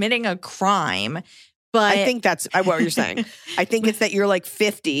committing a crime. But I think that's what you're saying. I think it's that you're like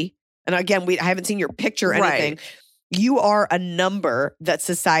 50. And again, I haven't seen your picture or anything. Right. You are a number that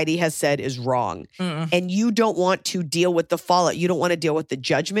society has said is wrong. And you don't want to deal with the fallout. You don't want to deal with the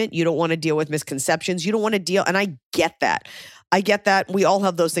judgment. You don't want to deal with misconceptions. You don't want to deal. And I get that. We all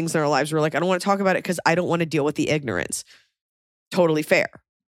have those things in our lives. We're like, I don't want to talk about it because I don't want to deal with the ignorance. Totally fair.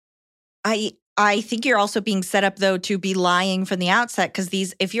 I think you're also being set up, though, to be lying from the outset because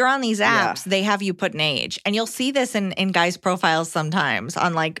if you're on these apps, they have you put an age. And you'll see this in guys' profiles sometimes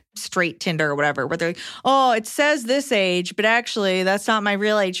on like straight Tinder or whatever, where they're like, oh, it says this age, but actually that's not my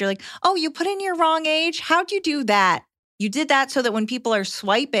real age. You're like, oh, you put in your wrong age? How'd you do that? You did that so that when people are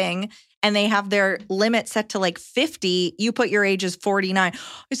swiping and they have their limit set to like 50, you put your age as 49.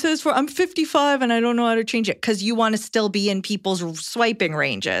 It says I'm 55 and I don't know how to change it because you want to still be in people's swiping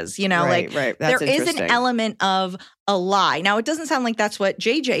ranges. You know, right. That's there is an element of a lie. Now, it doesn't sound like that's what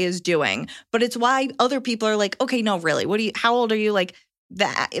JJ is doing, but it's why other people are like, okay, no, really, how old are you? Like the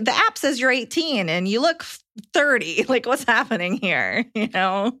app says you're 18 and you look 30. Like what's happening here? You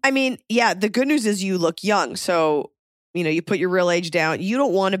know? I mean, yeah, the good news is you look young. So, you know, you put your real age down. You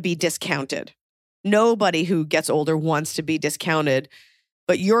don't want to be discounted. Nobody who gets older wants to be discounted.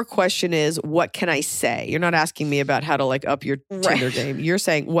 But your question is, what can I say? You're not asking me about how to like up your Tinder game. You're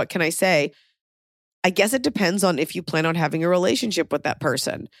saying, what can I say? I guess it depends on if you plan on having a relationship with that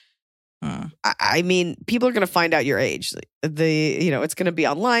person. I mean, people are going to find out your age. It's going to be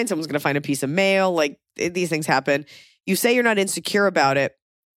online. Someone's going to find a piece of mail. Like these things happen. You say you're not insecure about it.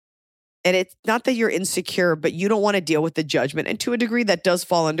 And it's not that you're insecure, but you don't want to deal with the judgment. And to a degree, that does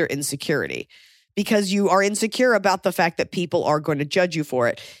fall under insecurity because you are insecure about the fact that people are going to judge you for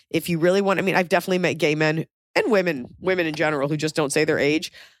it. If you really want, I mean, I've definitely met gay men and women in general who just don't say their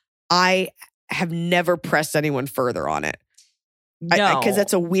age. I have never pressed anyone further on it. No. Because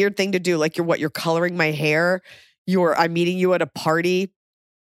that's a weird thing to do. Like you're coloring my hair. I'm meeting you at a party.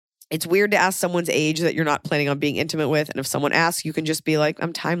 It's weird to ask someone's age that you're not planning on being intimate with. And if someone asks, you can just be like,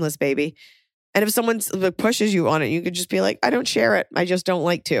 I'm timeless, baby. And if someone pushes you on it, you could just be like, I don't share it. I just don't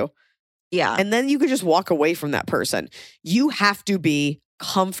like to. Yeah. And then you could just walk away from that person. You have to be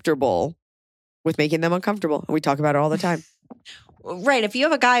comfortable with making them uncomfortable. And we talk about it all the time. Right. If you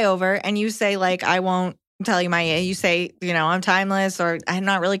have a guy over and you say, like, I won't tell you my age, you say, I'm timeless, or I'm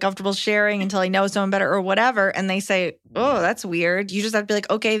not really comfortable sharing until I know someone better or whatever. And they say, oh, that's weird. You just have to be like,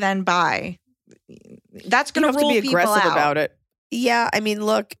 okay, then bye. That's going to rule be people aggressive out. about it. Yeah. I mean,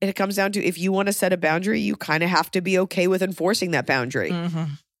 look, it comes down to if you want to set a boundary, you kind of have to be okay with enforcing that boundary.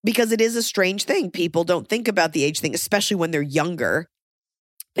 Mm-hmm. Because it is a strange thing. People don't think about the age thing, especially when they're younger.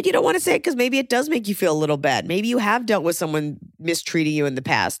 But you don't want to say it because maybe it does make you feel a little bad. Maybe you have dealt with someone mistreating you in the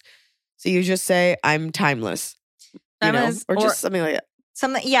past. So you just say, I'm timeless. Timeless, or just something like that.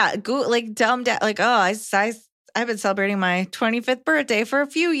 Something, yeah, like dumb dad, like, oh, I've been celebrating my 25th birthday for a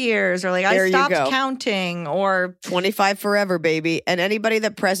few years, or like There I you stopped go. counting, or 25 forever, baby. And anybody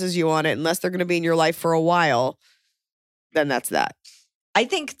that presses you on it, unless they're going to be in your life for a while, then that's that. I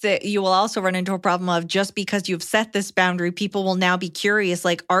think that you will also run into a problem of just because you've set this boundary, people will now be curious,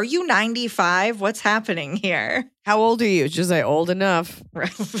 like, are you 95? What's happening here? How old are you? Just say old enough.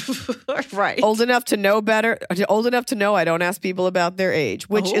 Right. Old enough to know better. Old enough to know I don't ask people about their age,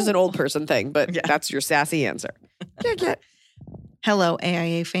 which is an old person thing, but that's your sassy answer. Hello,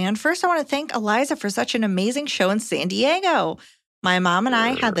 AIA fan. First, I want to thank Iliza for such an amazing show in San Diego. My mom and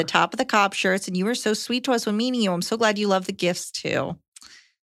I had the Top of the Cop shirts, and you were so sweet to us when meeting you. I'm so glad you love the gifts, too.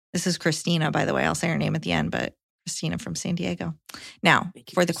 This is Christina, by the way. I'll say her name at the end, but Christina from San Diego. Now,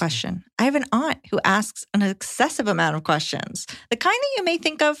 for the question. I have an aunt who asks an excessive amount of questions, the kind that you may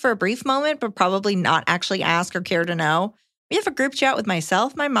think of for a brief moment, but probably not actually ask or care to know. We have a group chat with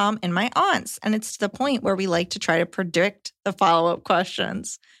myself, my mom, and my aunts, and it's to the point where we like to try to predict the follow-up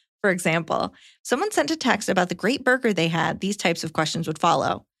questions. For example, someone sent a text about the great burger they had. These types of questions would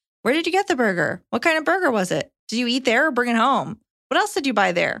follow. Where did you get the burger? What kind of burger was it? Did you eat there or bring it home? What else did you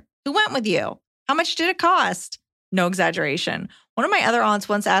buy there? Who went with you? How much did it cost? No exaggeration. One of my other aunts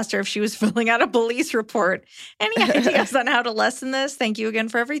once asked her if she was filling out a police report. Any ideas on how to lessen this? Thank you again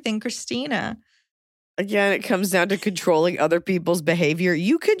for everything, Christina. Again, it comes down to controlling other people's behavior.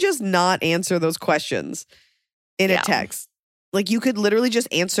 You could just not answer those questions in a text. Like, you could literally just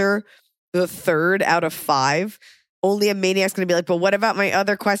answer the 3rd out of 5. Only a maniac's going to be like, but what about my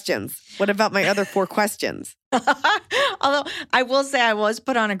other questions? What about my other 4 questions? Although I will say I was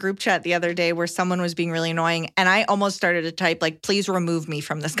put on a group chat the other day where someone was being really annoying, and I almost started to type, like, please remove me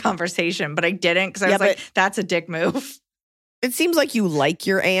from this conversation, but I didn't because I was like, that's a dick move. It seems like you like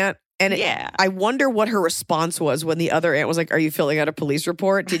your aunt. And I wonder what her response was when the other aunt was like, are you filling out a police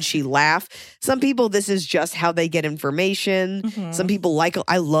report? Did she laugh? Some people, this is just how they get information. Mm-hmm. Some people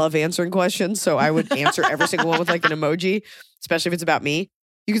I love answering questions. So I would answer every single one with like an emoji, especially if it's about me.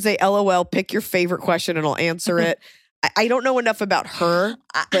 You could say, LOL, pick your favorite question and I'll answer it. I don't know enough about her.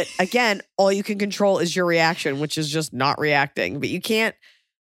 But again, all you can control is your reaction, which is just not reacting. But you can't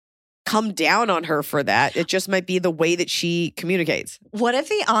come down on her for that. It just might be the way that she communicates. What if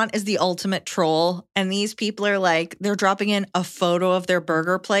the aunt is the ultimate troll and these people are like, they're dropping in a photo of their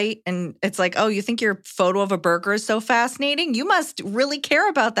burger plate and it's like, oh, you think your photo of a burger is so fascinating? You must really care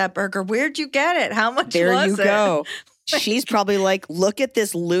about that burger. Where'd you get it? How much was it? There you go. She's probably like, look at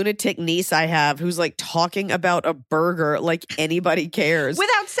this lunatic niece I have who's like talking about a burger like anybody cares.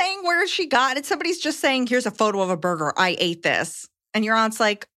 Without saying where she got it. Somebody's just saying, here's a photo of a burger. I ate this. And your aunt's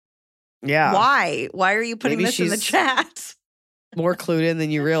like, yeah. Why? Why are you putting this in the chat? More clued in than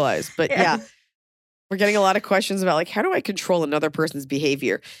you realize. But yeah, we're getting a lot of questions about like, how do I control another person's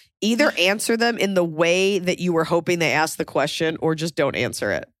behavior? Either answer them in the way that you were hoping they asked the question or just don't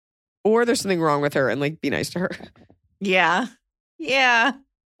answer it. Or there's something wrong with her and like be nice to her. Yeah. Yeah.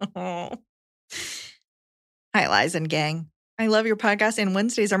 Oh. Hi, Liza and gang. I love your podcast, and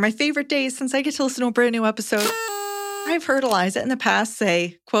Wednesdays are my favorite days since I get to listen to a brand new episode. I've heard Iliza in the past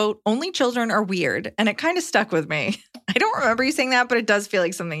say, quote, only children are weird, and it kind of stuck with me. I don't remember you saying that, but it does feel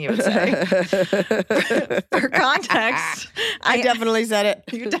like something you would say. For context. I definitely said it.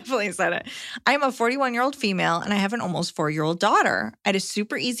 You definitely said it. I'm a 41-year-old female, and I have an almost 4-year-old daughter. I had a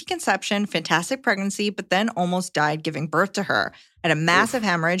super easy conception, fantastic pregnancy, but then almost died giving birth to her. I had a massive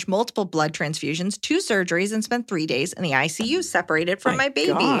hemorrhage, multiple blood transfusions, 2 surgeries, and spent 3 days in the ICU separated from my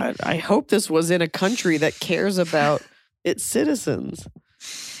baby. God, I hope this was in a country that cares about its citizens.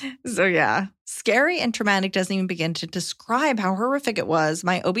 So yeah, scary and traumatic doesn't even begin to describe how horrific it was.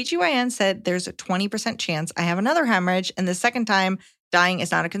 My OBGYN said there's a 20% chance I have another hemorrhage, and the second time Dying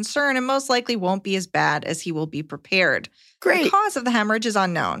is not a concern and most likely won't be as bad as he will be prepared. Great. The cause of the hemorrhage is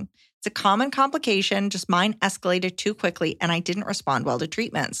unknown. It's a common complication, just mine escalated too quickly and I didn't respond well to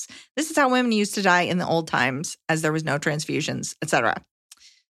treatments. This is how women used to die in the old times as there was no transfusions, etc.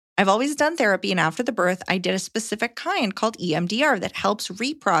 I've always done therapy, and after the birth, I did a specific kind called EMDR that helps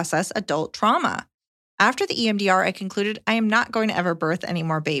reprocess adult trauma. After the EMDR, I concluded I am not going to ever birth any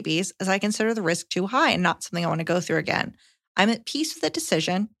more babies as I consider the risk too high and not something I want to go through again. I'm at peace with the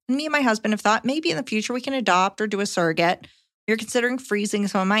decision, and me and my husband have thought maybe in the future we can adopt or do a surrogate. We're considering freezing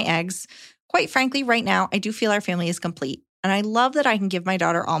some of my eggs. Quite frankly, right now, I do feel our family is complete, and I love that I can give my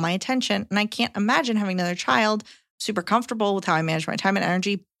daughter all my attention, and I can't imagine having another child. Super comfortable with how I manage my time and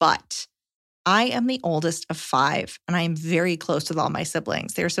energy, but I am the oldest of 5, and I am very close with all my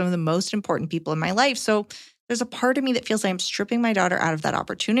siblings. They are some of the most important people in my life, so there's a part of me that feels like I'm stripping my daughter out of that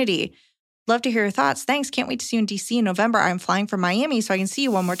opportunity. Love to hear your thoughts. Thanks. Can't wait to see you in DC in November. I'm flying from Miami so I can see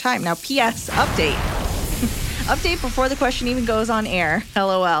you one more time. Now, P.S. Update. Update before the question even goes on air.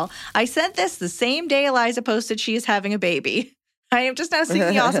 LOL. I sent this the same day Iliza posted she is having a baby. I am just now seeing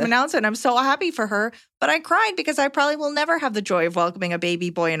the awesome announcement. I'm so happy for her, but I cried because I probably will never have the joy of welcoming a baby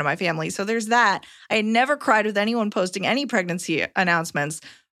boy into my family. So there's that. I had never cried with anyone posting any pregnancy announcements.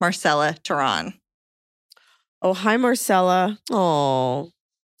 Marcella Tehran. Oh, hi, Marcella. Oh,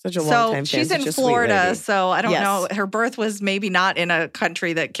 such a long time fan. So she's in Such a sweet Florida, lady. so I don't Yes. know. Her birth was maybe not in a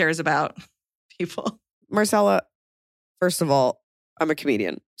country that cares about people. Marcella, first of all, I'm a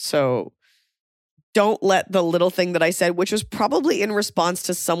comedian, so don't let the little thing that I said, which was probably in response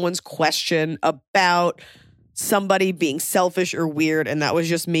to someone's question about somebody being selfish or weird, and that was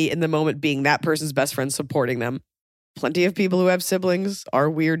just me in the moment being that person's best friend supporting them. Plenty of people who have siblings are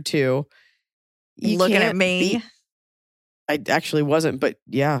weird too. You Looking at can't me. be- I actually wasn't, but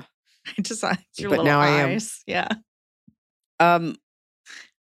yeah. I just saw your But little now I am. eyes. Yeah.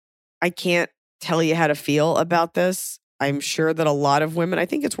 I can't tell you how to feel about this. I'm sure that a lot of women, I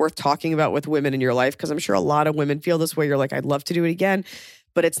think it's worth talking about with women in your life because I'm sure a lot of women feel this way. You're like, I'd love to do it again,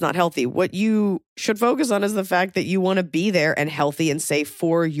 but it's not healthy. What you should focus on is the fact that you want to be there and healthy and safe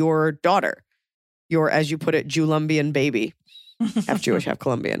for your daughter, your, as you put it, Julumbian baby, half Jewish, half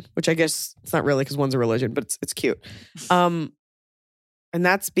Colombian, which I guess it's not really because one's a religion, but it's cute. And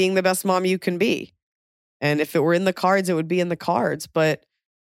that's being the best mom you can be. And if it were in the cards, it would be in the cards, but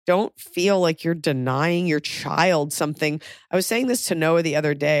don't feel like you're denying your child something. I was saying this to Noah the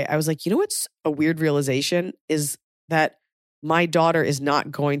other day. I was like, you know what's a weird realization is that my daughter is not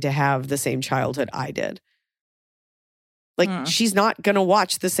going to have the same childhood I did. Like, she's not going to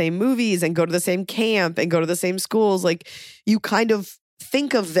watch the same movies and go to the same camp and go to the same schools. Like, you kind of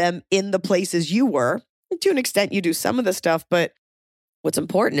think of them in the places you were. To an extent, you do some of the stuff, but what's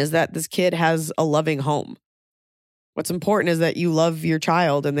important is that this kid has a loving home. What's important is that you love your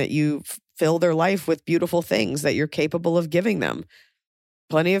child and that you fill their life with beautiful things that you're capable of giving them.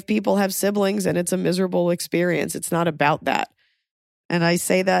 Plenty of people have siblings and it's a miserable experience. It's not about that. And I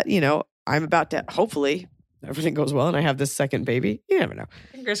say that, you know, I'm about to, hopefully everything goes well and I have this second baby. You never know.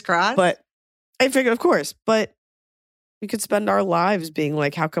 Fingers crossed. But I figured, of course, but we could spend our lives being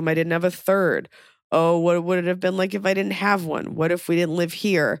like, how come I didn't have a third? Oh, what would it have been like if I didn't have one? What if we didn't live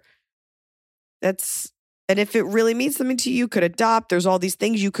here? And if it really means something to you, you could adopt. There's all these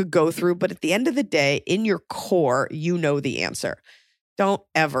things you could go through. But at the end of the day, in your core, you know the answer. Don't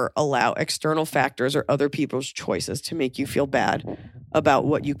ever allow external factors or other people's choices to make you feel bad about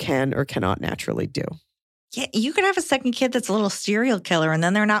what you can or cannot naturally do. Yeah, you could have a second kid that's a little serial killer and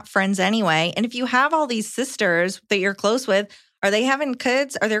then they're not friends anyway. And if you have all these sisters that you're close with, are they having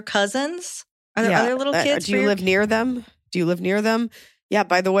kids? Are there cousins? Are there other little kids? Do you live near them? Yeah,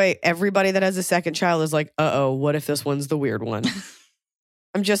 by the way, everybody that has a second child is like, uh-oh, what if this one's the weird one?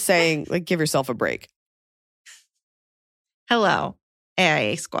 I'm just saying, like, give yourself a break. Hello,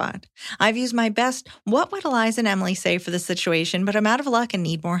 AIA squad. I've used my best, what would Iliza and Emily say for the situation, but I'm out of luck and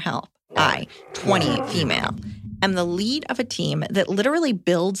need more help. I, 20 female, am the lead of a team that literally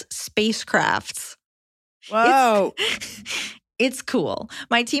builds spacecrafts. Whoa. It's cool.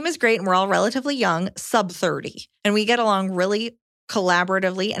 My team is great and we're all relatively young, sub 30, and we get along really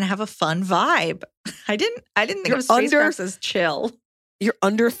collaboratively and have a fun vibe. I didn't think of spacecrafts as chill. You're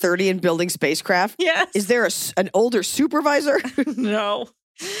under 30 and building spacecraft? Yes. Is there an older supervisor? No.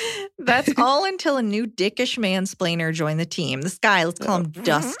 That's all until a new dickish mansplainer joined the team. This guy, let's call him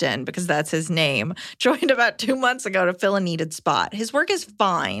Dustin because that's his name, joined about 2 months ago to fill a needed spot. His work is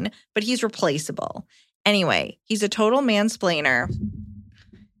fine, but he's replaceable. Anyway, he's a total mansplainer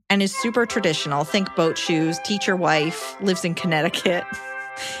and is super traditional. Think boat shoes, teacher wife, lives in Connecticut.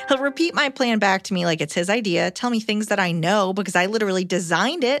 He'll repeat my plan back to me like it's his idea, tell me things that I know because I literally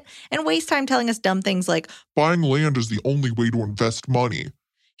designed it, and waste time telling us dumb things like, buying land is the only way to invest money.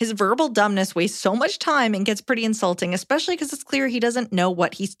 His verbal dumbness wastes so much time and gets pretty insulting, especially because it's clear he doesn't know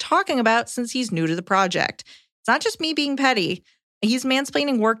what he's talking about since he's new to the project. It's not just me being petty. He's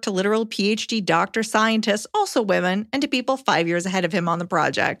mansplaining work to literal PhD doctor scientists, also women, and to people 5 years ahead of him on the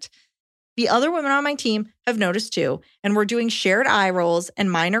project. The other women on my team have noticed too, and we're doing shared eye rolls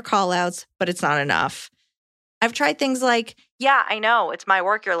and minor call-outs, but it's not enough. I've tried things like, yeah, I know, it's my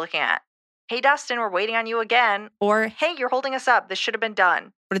work you're looking at. Hey, Dustin, we're waiting on you again. Or, hey, you're holding us up. This should have been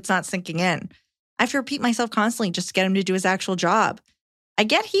done. But it's not sinking in. I have to repeat myself constantly just to get him to do his actual job. I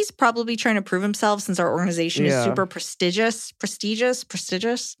get he's probably trying to prove himself since our organization is super prestigious.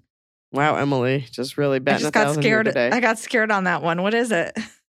 Wow, Emily, just really betting I got scared today. I got scared on that one. What is it?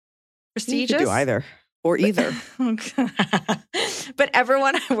 Prestigious? You could do either. Or either. But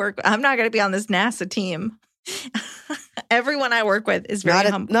everyone I work with, I'm not going to be on this NASA team. Everyone I work with is very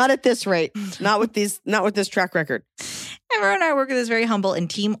humble. Not at this rate. Not with this track record. Everyone I work with is very humble and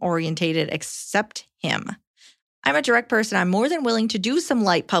team-orientated except him. I'm a direct person. I'm more than willing to do some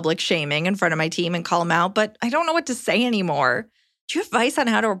light public shaming in front of my team and call him out, but I don't know what to say anymore. Do you have advice on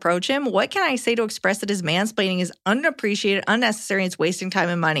how to approach him? What can I say to express that his mansplaining is unappreciated, unnecessary, and it's wasting time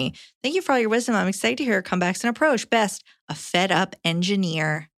and money? Thank you for all your wisdom. I'm excited to hear your comebacks and approach. Best, a fed-up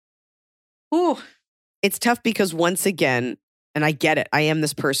engineer. Ooh. It's tough because once again, and I get it, I am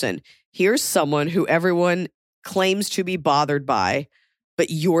this person. Here's someone who everyone claims to be bothered by,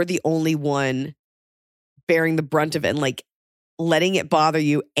 but you're the only one bearing the brunt of it and like letting it bother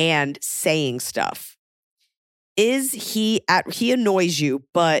you and saying stuff. He annoys you,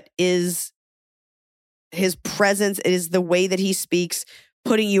 but is his presence, is the way that he speaks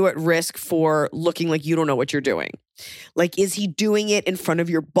putting you at risk for looking like you don't know what you're doing? Like, is he doing it in front of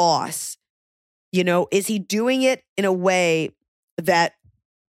your boss? You know, is he doing it in a way that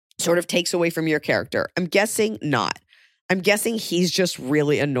sort of takes away from your character? I'm guessing not. I'm guessing he's just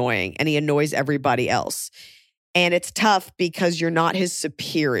really annoying and he annoys everybody else. And it's tough because you're not his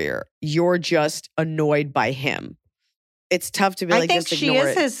superior. You're just annoyed by him. It's tough to be like, just ignore it. I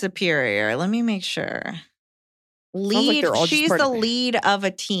think she is his superior. Let me make sure. Lead. Like she's the lead of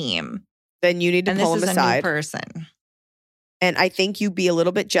a team. Then you need to pull him aside. And this is a new person. And I think you be a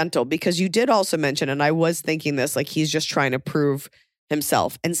little bit gentle because you did also mention, and I was thinking this, like he's just trying to prove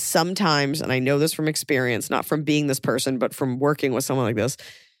himself. And sometimes, and I know this from experience, not from being this person, but from working with someone like this,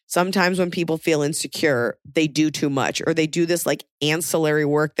 sometimes when people feel insecure, they do too much or they do this like ancillary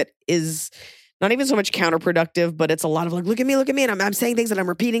work that is not even so much counterproductive, but it's a lot of like, look at me, and I'm saying things and I'm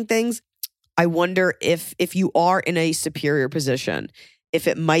repeating things. I wonder if you are in a superior position, if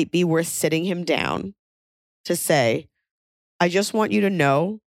it might be worth sitting him down to say, I just want you to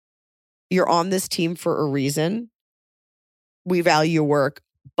know you're on this team for a reason. We value your work,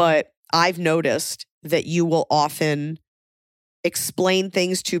 but I've noticed that you will often explain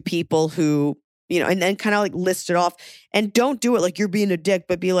things to people who, you know, and then kind of like list it off and don't do it like you're being a dick,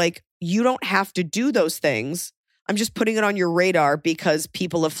 but be like, you don't have to do those things. I'm just putting it on your radar because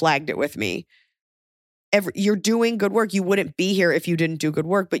people have flagged it with me. You're doing good work. You wouldn't be here if you didn't do good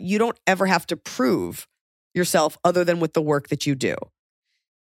work, but you don't ever have to prove yourself other than with the work that you do.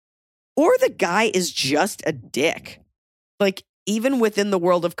 Or the guy is just a dick. Like, even within the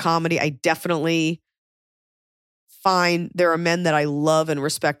world of comedy, I definitely find there are men that I love and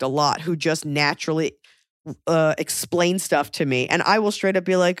respect a lot who just naturally explain stuff to me. And I will straight up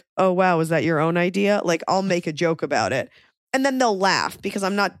be like, oh, wow, is that your own idea? Like, I'll make a joke about it. And then they'll laugh because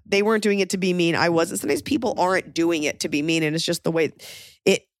they weren't doing it to be mean. I wasn't. Sometimes people aren't doing it to be mean. And it's just the way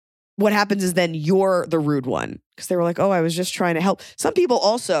what happens is then you're the rude one because they were like, oh, I was just trying to help. Some people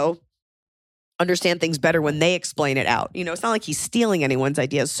also understand things better when they explain it out. You know, it's not like he's stealing anyone's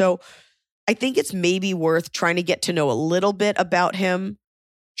ideas. So I think it's maybe worth trying to get to know a little bit about him,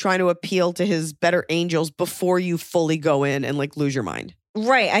 trying to appeal to his better angels before you fully go in and like lose your mind.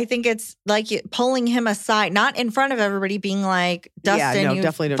 Right. I think it's like pulling him aside, not in front of everybody being like, Dustin, you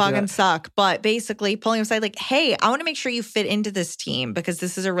fucking suck. But basically pulling him aside like, hey, I want to make sure you fit into this team because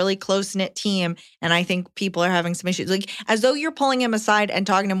this is a really close-knit team. And I think people are having some issues. Like as though you're pulling him aside and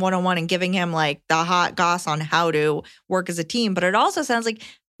talking to him one-on-one and giving him like the hot goss on how to work as a team. But it also sounds like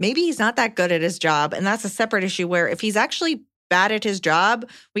maybe he's not that good at his job. And that's a separate issue where if he's actually bad at his job,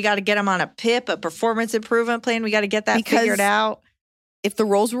 we got to get him on a PIP, a performance improvement plan. We got to get that figured out. If the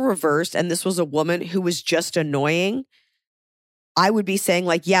roles were reversed and this was a woman who was just annoying, I would be saying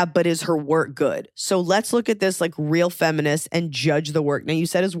like, yeah, but is her work good? So let's look at this like real feminist and judge the work. Now you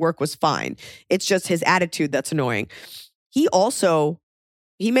said his work was fine. It's just his attitude that's annoying. He also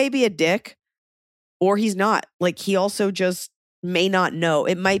He may be a dick or he's not. Like, he also just may not know.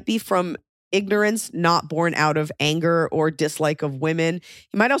 It might be from ignorance, not born out of anger or dislike of women.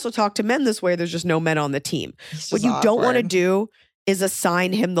 He might also talk to men this way. There's just no men on the team. What you don't want to do is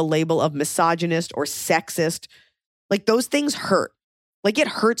assign him the label of misogynist or sexist. Like, those things hurt. Like, it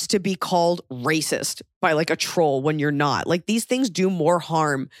hurts to be called racist by like a troll when you're not. Like, these things do more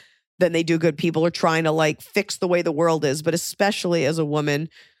harm than they do good. People are trying to like fix the way the world is, but especially as a woman,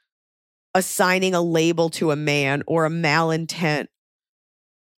 assigning a label to a man or a malintent,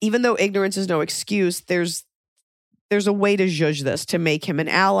 even though ignorance is no excuse, there's a way to judge this, to make him an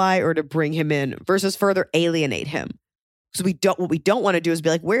ally or to bring him in versus further alienate him. Because what we don't want to do is be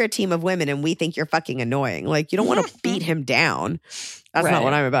like, we're a team of women and we think you're fucking annoying. Like, you don't want to beat him down. That's not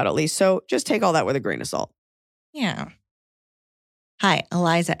what I'm about, at least. So just take all that with a grain of salt. Yeah. Hi,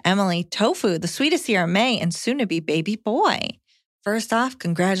 Iliza, Emily, Tofu, the sweetest Sierra May, and soon-to-be baby boy. First off,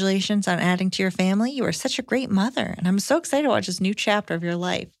 congratulations on adding to your family. You are such a great mother, and I'm so excited to watch this new chapter of your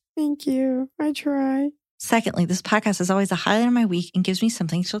life. Thank you. I try. Secondly, this podcast is always a highlight of my week and gives me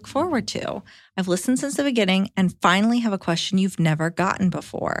something to look forward to. I've listened since the beginning and finally have a question you've never gotten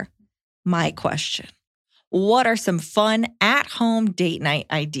before. My question: what are some fun at-home date night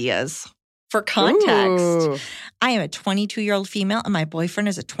ideas? For context, Ooh. I am a 22-year-old female and my boyfriend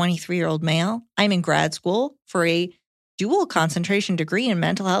is a 23-year-old male. I'm in grad school for a dual concentration degree in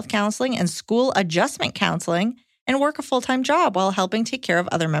mental health counseling and school adjustment counseling and work a full-time job while helping take care of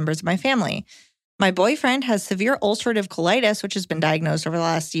other members of my family. My boyfriend has severe ulcerative colitis, which has been diagnosed over the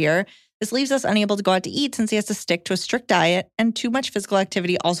last year. This leaves us unable to go out to eat since he has to stick to a strict diet, and too much physical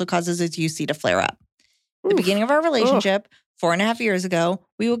activity also causes his UC to flare up. At the beginning of our relationship, 4.5 years ago,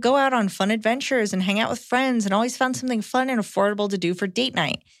 we would go out on fun adventures and hang out with friends and always found something fun and affordable to do for date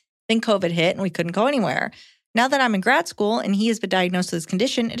night. Then COVID hit and we couldn't go anywhere. Now that I'm in grad school and he has been diagnosed with this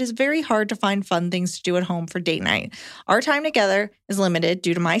condition, it is very hard to find fun things to do at home for date night. Our time together is limited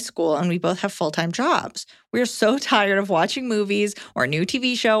due to my school and we both have full-time jobs. We are so tired of watching movies or a new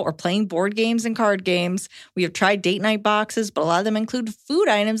TV show or playing board games and card games. We have tried date night boxes, but a lot of them include food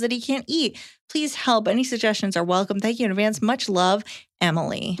items that he can't eat. Please help. Any suggestions are welcome. Thank you in advance. Much love,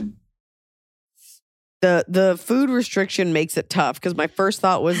 Emily. The food restriction makes it tough because my first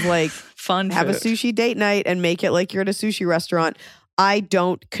thought was like, Fun have a food. sushi date night and make it like you're at a sushi restaurant. I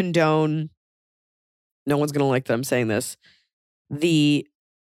don't condone, no one's going to like that I'm saying this, the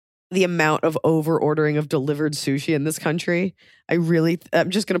amount of over ordering of delivered sushi in this country. I'm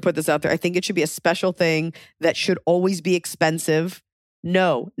just going to put this out there. I think it should be a special thing that should always be expensive.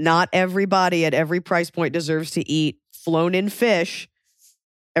 No, not everybody at every price point deserves to eat flown in fish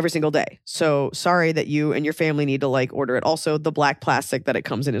every single day. So sorry that you and your family need to like order it. Also, the black plastic that it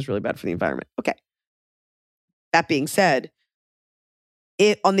comes in is really bad for the environment. Okay. That being said,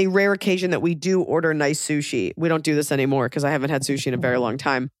 on the rare occasion that we do order nice sushi, we don't do this anymore because I haven't had sushi in a very long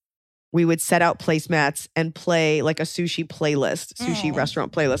time. We would set out placemats and play like a sushi playlist, sushi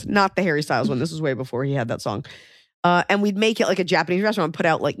restaurant playlist, not the Harry Styles one. This was way before he had that song. And we'd make it like a Japanese restaurant, put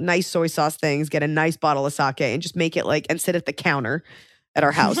out like nice soy sauce things, get a nice bottle of sake and just make it like, and sit at the counter at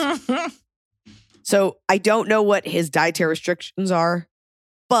our house. So I don't know what his dietary restrictions are,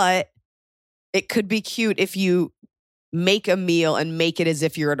 but it could be cute if you make a meal and make it as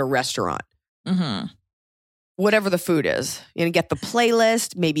if you're at a restaurant. Mm-hmm. Whatever the food is. You know, get the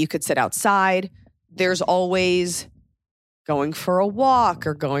playlist. Maybe you could sit outside. There's always going for a walk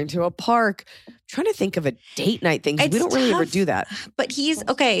or going to a park. I'm trying to think of a date night thing. 'Cause we don't really ever do that. But he's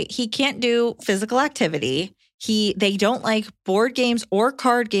okay. He can't do physical activity. They don't like board games or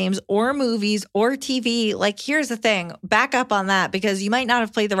card games or movies or TV. Like, here's the thing. Back up on that because you might not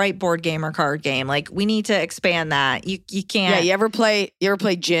have played the right board game or card game. Like, we need to expand that. You can't. Yeah, you ever play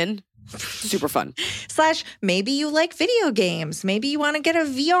gin? Super fun. / maybe you like video games. Maybe you want to get a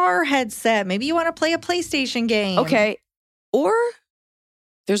VR headset. Maybe you want to play a PlayStation game. Okay. Or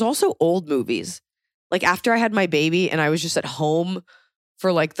there's also old movies. Like after I had my baby and I was just at home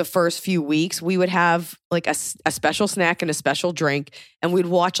for like the first few weeks, we would have like a special snack and a special drink and we'd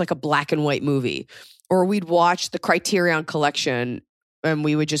watch like a black and white movie. Or we'd watch the Criterion Collection and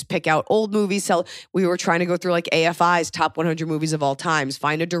we would just pick out old movies. We were trying to go through like AFI's top 100 movies of all times.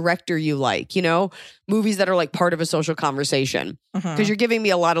 Find a director you like, you know, movies that are like part of a social conversation. Because you're giving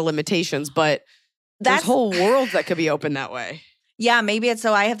me a lot of limitations, but there's whole worlds that could be open that way. Yeah, maybe it's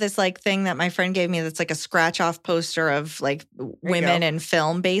so I have this like thing that my friend gave me that's like a scratch off poster of like women in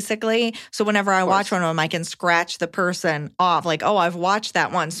film, basically. So whenever I watch one of them, I can scratch the person off like, oh, I've watched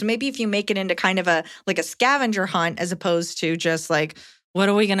that one. So maybe if you make it into kind of a like a scavenger hunt as opposed to just like, what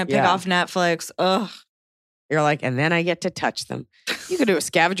are we going to pick off Netflix? Ugh. You're like, and then I get to touch them. You could do a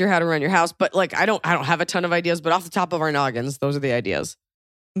scavenger hunt around your house, but like I don't have a ton of ideas, but off the top of our noggins, those are the ideas.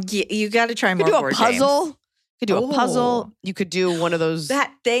 You got to try You more could do a board puzzle. games. You could do a puzzle. You could do one of those.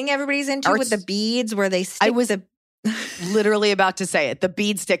 That thing everybody's into with the beads where they stick literally about to say it. The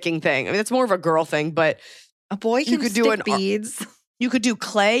bead sticking thing. I mean, it's more of a girl thing, but a boy can stick beads. You could do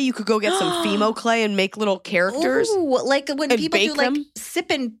clay. You could go get some Fimo clay and make little characters. Ooh, like when people do like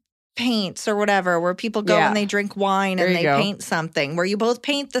sipping paints or whatever, where people go and they drink wine and they paint something, where you both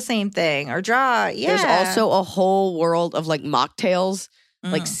paint the same thing or draw. Yeah. There's also a whole world of like mocktails,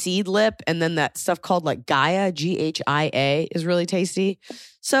 like seed lip, and then that stuff called like Gaia, Ghia, is really tasty.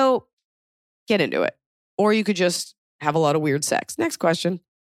 So get into it. Or you could just have a lot of weird sex. Next question.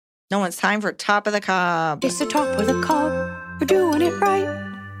 No, it's time for Top of the Cob. It's the top of the cob. We're doing it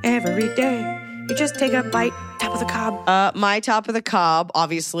right every day. You just take a bite. Top of the cob. My top of the cob,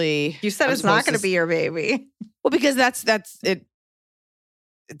 obviously. You said it's not going to be your baby. Well, because that's it.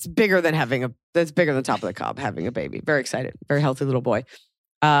 It's bigger than that's bigger than top of the cob, having a baby. Very excited. Very healthy little boy.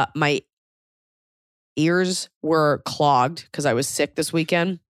 My ears were clogged because I was sick this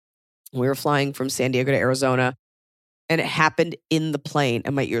weekend. We were flying from San Diego to Arizona, and it happened in the plane,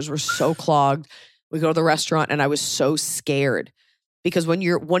 and my ears were so clogged. We go to the restaurant, and I was so scared because when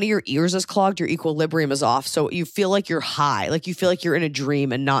one of your ears is clogged, your equilibrium is off. So you feel like you're high, like you feel like you're in a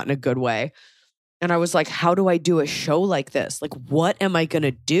dream and not in a good way. And I was like, how do I do a show like this? Like, what am I going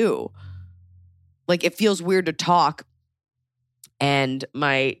to do? Like, it feels weird to talk. And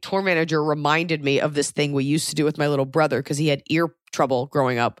my tour manager reminded me of this thing we used to do with my little brother because he had ear trouble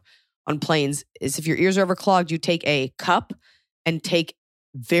growing up on planes. Is if your ears are ever clogged, you take a cup and take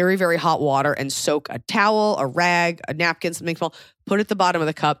very, very hot water and soak a towel, a rag, a napkin, something small, put it at the bottom of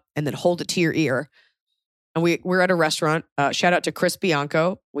the cup and then hold it to your ear. And we're at a restaurant. Shout out to Chris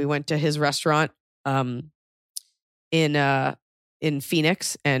Bianco. We went to his restaurant in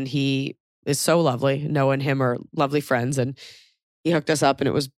Phoenix, and he is so lovely. Noah and him are lovely friends, and he hooked us up, and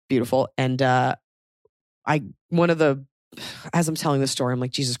it was beautiful. And as I'm telling this story, I'm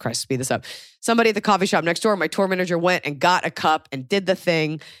like, Jesus Christ, speed this up. Somebody at the coffee shop next door, my tour manager went and got a cup and did the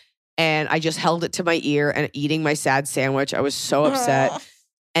thing. And I just held it to my ear and eating my sad sandwich. I was so upset.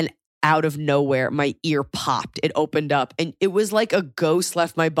 And out of nowhere, my ear popped. It opened up and it was like a ghost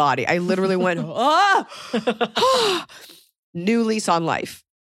left my body. I literally went, new lease on life.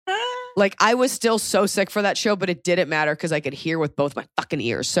 Like, I was still so sick for that show, but it didn't matter because I could hear with both my fucking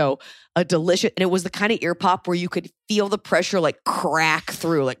ears. So a delicious, and it was the kind of ear pop where you could feel the pressure like crack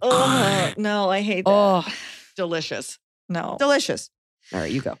through. Like, no, I hate that. Oh, delicious. No. Delicious. All right,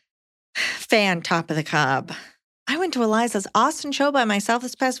 you go. Fan Top of the Cob. I went to Iliza's Austin show by myself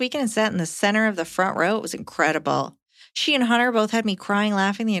this past weekend and sat in the center of the front row. It was incredible. She and Hunter both had me crying,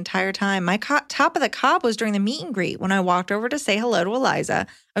 laughing the entire time. My top of the cob was during the meet and greet when I walked over to say hello to Iliza.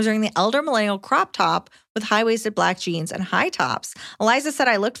 I was wearing the elder millennial crop top with high-waisted black jeans and high tops. Iliza said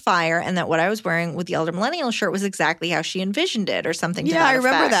I looked fire and that what I was wearing with the elder millennial shirt was exactly how she envisioned it or something to that I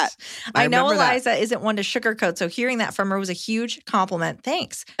remember effect. that. I know Iliza isn't one to sugarcoat, so hearing that from her was a huge compliment.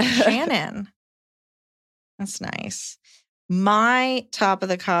 Thanks, Shannon. That's nice. My top of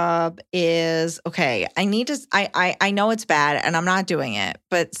the cob is, okay, I know it's bad and I'm not doing it,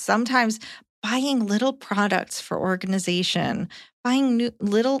 but sometimes buying little products for organization, buying new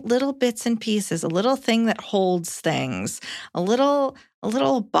little bits and pieces, a little thing that holds things, a little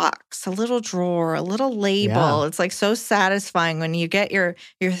box, a little drawer, a little label. Yeah. It's like so satisfying when you get your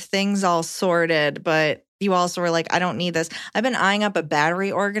things all sorted, but you also were like, I don't need this. I've been eyeing up a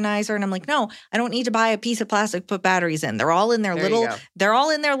battery organizer, and I'm like, no, I don't need to buy a piece of plastic to put batteries in. They're all in their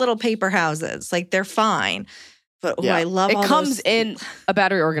little paper houses. Like, they're fine. But I love it. All comes those. in a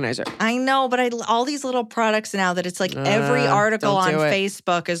battery organizer. I know, but all these little products now that it's like every article on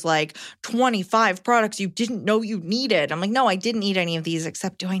Facebook is like 25 products you didn't know you needed. I'm like, no, I didn't need any of these,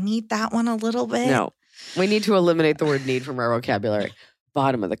 except do I need that one a little bit? No. We need to eliminate the word need from our vocabulary.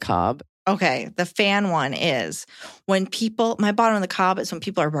 Bottom of the cob. Okay, the fan one is when people, my bottom of the cob is when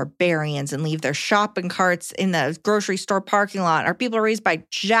people are barbarians and leave their shopping carts in the grocery store parking lot. Are people raised by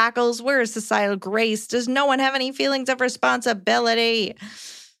jackals? Where is societal grace? Does no one have any feelings of responsibility?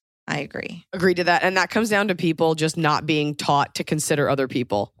 I agree. Agree to that. And that comes down to people just not being taught to consider other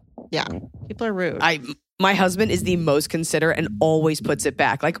people. Yeah, people are rude. My husband is the most considerate and always puts it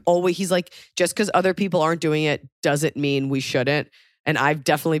back. Like, always, he's like, just because other people aren't doing it doesn't mean we shouldn't. And I've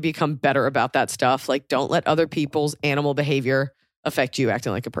definitely become better about that stuff. Like, don't let other people's animal behavior affect you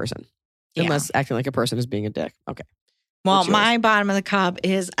acting like a person. Yeah. Unless acting like a person is being a dick. Okay. Well, my bottom of the cob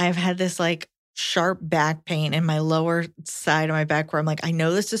is I've had this like sharp back pain in my lower side of my back where I'm like, I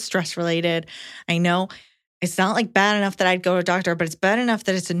know this is stress related. I know it's not like bad enough that I'd go to a doctor, but it's bad enough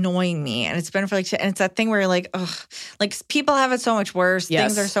that it's annoying me. And it's been for and it's that thing where you're like, ugh, like people have it so much worse.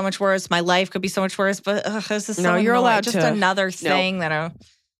 Yes. Things are so much worse. My life could be so much worse, but this is so No, you're annoying. allowed Just to. another thing that I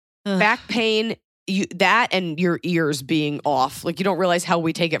Back pain, that and your ears being off. Like you don't realize how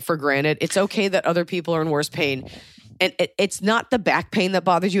we take it for granted. It's okay that other people are in worse pain. And it's not the back pain that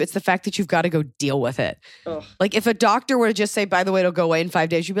bothers you. It's the fact that you've got to go deal with it. Ugh. Like if a doctor were to just say, by the way, it'll go away in 5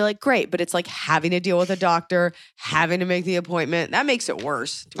 days, you'd be like, great. But it's like having to deal with a doctor, having to make the appointment. That makes it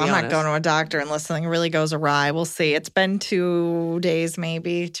worse, to be honest. not going to a doctor unless something really goes awry. We'll see. It's been 2 days,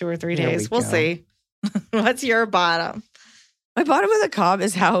 maybe 2 or 3 days. We'll see. What's your bottom? My bottom of the cob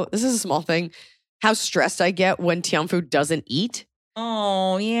is this is a small thing, how stressed I get when Tianfu doesn't eat.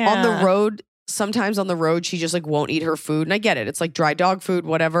 Oh, yeah. On the road. Sometimes on the road, she just like won't eat her food. And I get it. It's like dry dog food,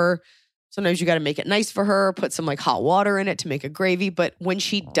 whatever. Sometimes you got to make it nice for her, put some like hot water in it to make a gravy. But when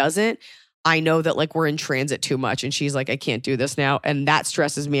she doesn't, I know that like we're in transit too much. And she's like, I can't do this now. And that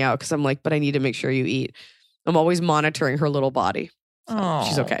stresses me out because I'm like, but I need to make sure you eat. I'm always monitoring her little body. So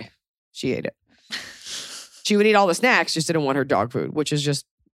she's okay. She ate it. She would eat all the snacks, just didn't want her dog food, which is just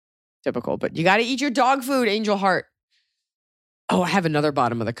typical. But you got to eat your dog food, Angel Heart. Oh, I have another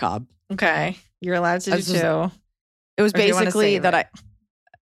bottom of the cob. Okay. You're allowed to do two. It was basically that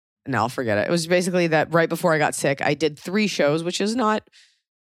no, I'll forget it. It was basically that right before I got sick, I did 3 shows, which is not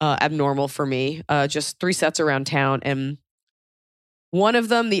abnormal for me. Just 3 sets around town. And one of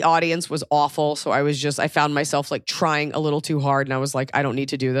them, the audience was awful. So I found myself like trying a little too hard. And I was like, I don't need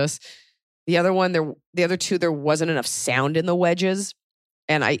to do this. The other 2, there wasn't enough sound in the wedges.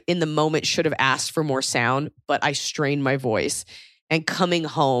 And I, in the moment, should have asked for more sound, but I strained my voice. And coming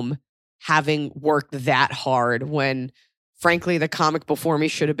home, having worked that hard when, frankly, the comic before me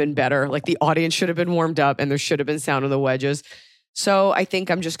should have been better. Like the audience should have been warmed up and there should have been sound in the wedges. So I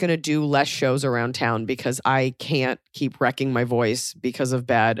think I'm just going to do less shows around town because I can't keep wrecking my voice because of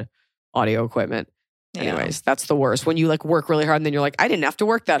bad audio equipment. Yeah. Anyways, that's the worst. When you like work really hard and then you're like, I didn't have to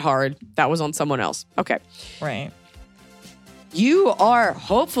work that hard. That was on someone else. Okay. Right. You are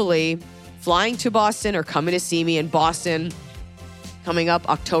hopefully flying to Boston or coming to see me in Boston. Coming up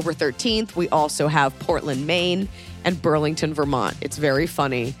October 13th, we also have Portland, Maine, and Burlington, Vermont. It's very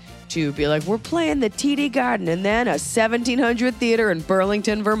funny to be like, we're playing the TD Garden and then a 1700 theater in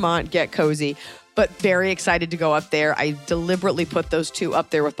Burlington, Vermont. Get cozy. But very excited to go up there. I deliberately put those 2 up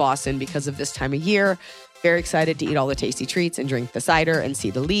there with Boston because of this time of year. Very excited to eat all the tasty treats and drink the cider and see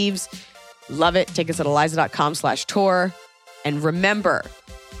the leaves. Love it. Tickets at Iliza.com/tour. And remember,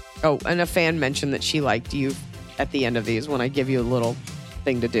 and a fan mentioned that she liked you at the end of these when I give you a little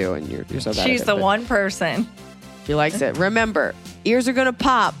thing to do and you're so bad She's at it, the one person. She likes it. Remember, ears are going to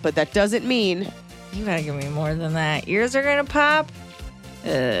pop, but that doesn't mean... You gotta give me more than that. Ears are going to pop?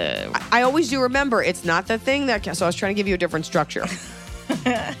 I always do remember, it's not the thing that... So I was trying to give you a different structure.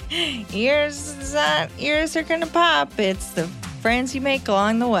 Ears are going to pop. It's the friends you make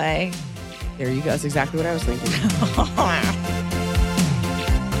along the way. There you go. That's exactly what I was thinking.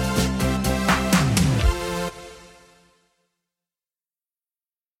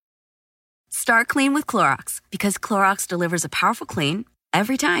 Start clean with Clorox because Clorox delivers a powerful clean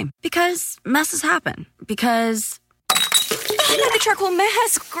every time. Because messes happen. Because the charcoal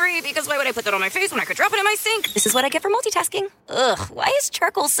mask. Great, because why would I put that on my face when I could drop it in my sink? This is what I get for multitasking. Ugh, why is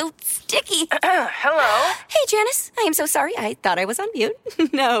charcoal so sticky? Hello? Hey, Janice. I am so sorry. I thought I was on mute.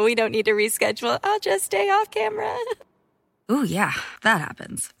 No, we don't need to reschedule. I'll just stay off camera. Ooh, yeah, that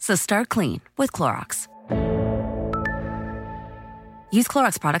happens. So start clean with Clorox. Use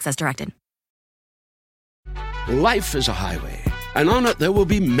Clorox products as directed. Life is a highway, and on it there will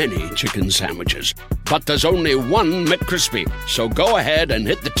be many chicken sandwiches. But there's only one McCrispy. So go ahead and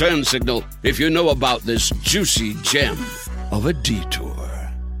hit the turn signal if you know about this juicy gem of a detour.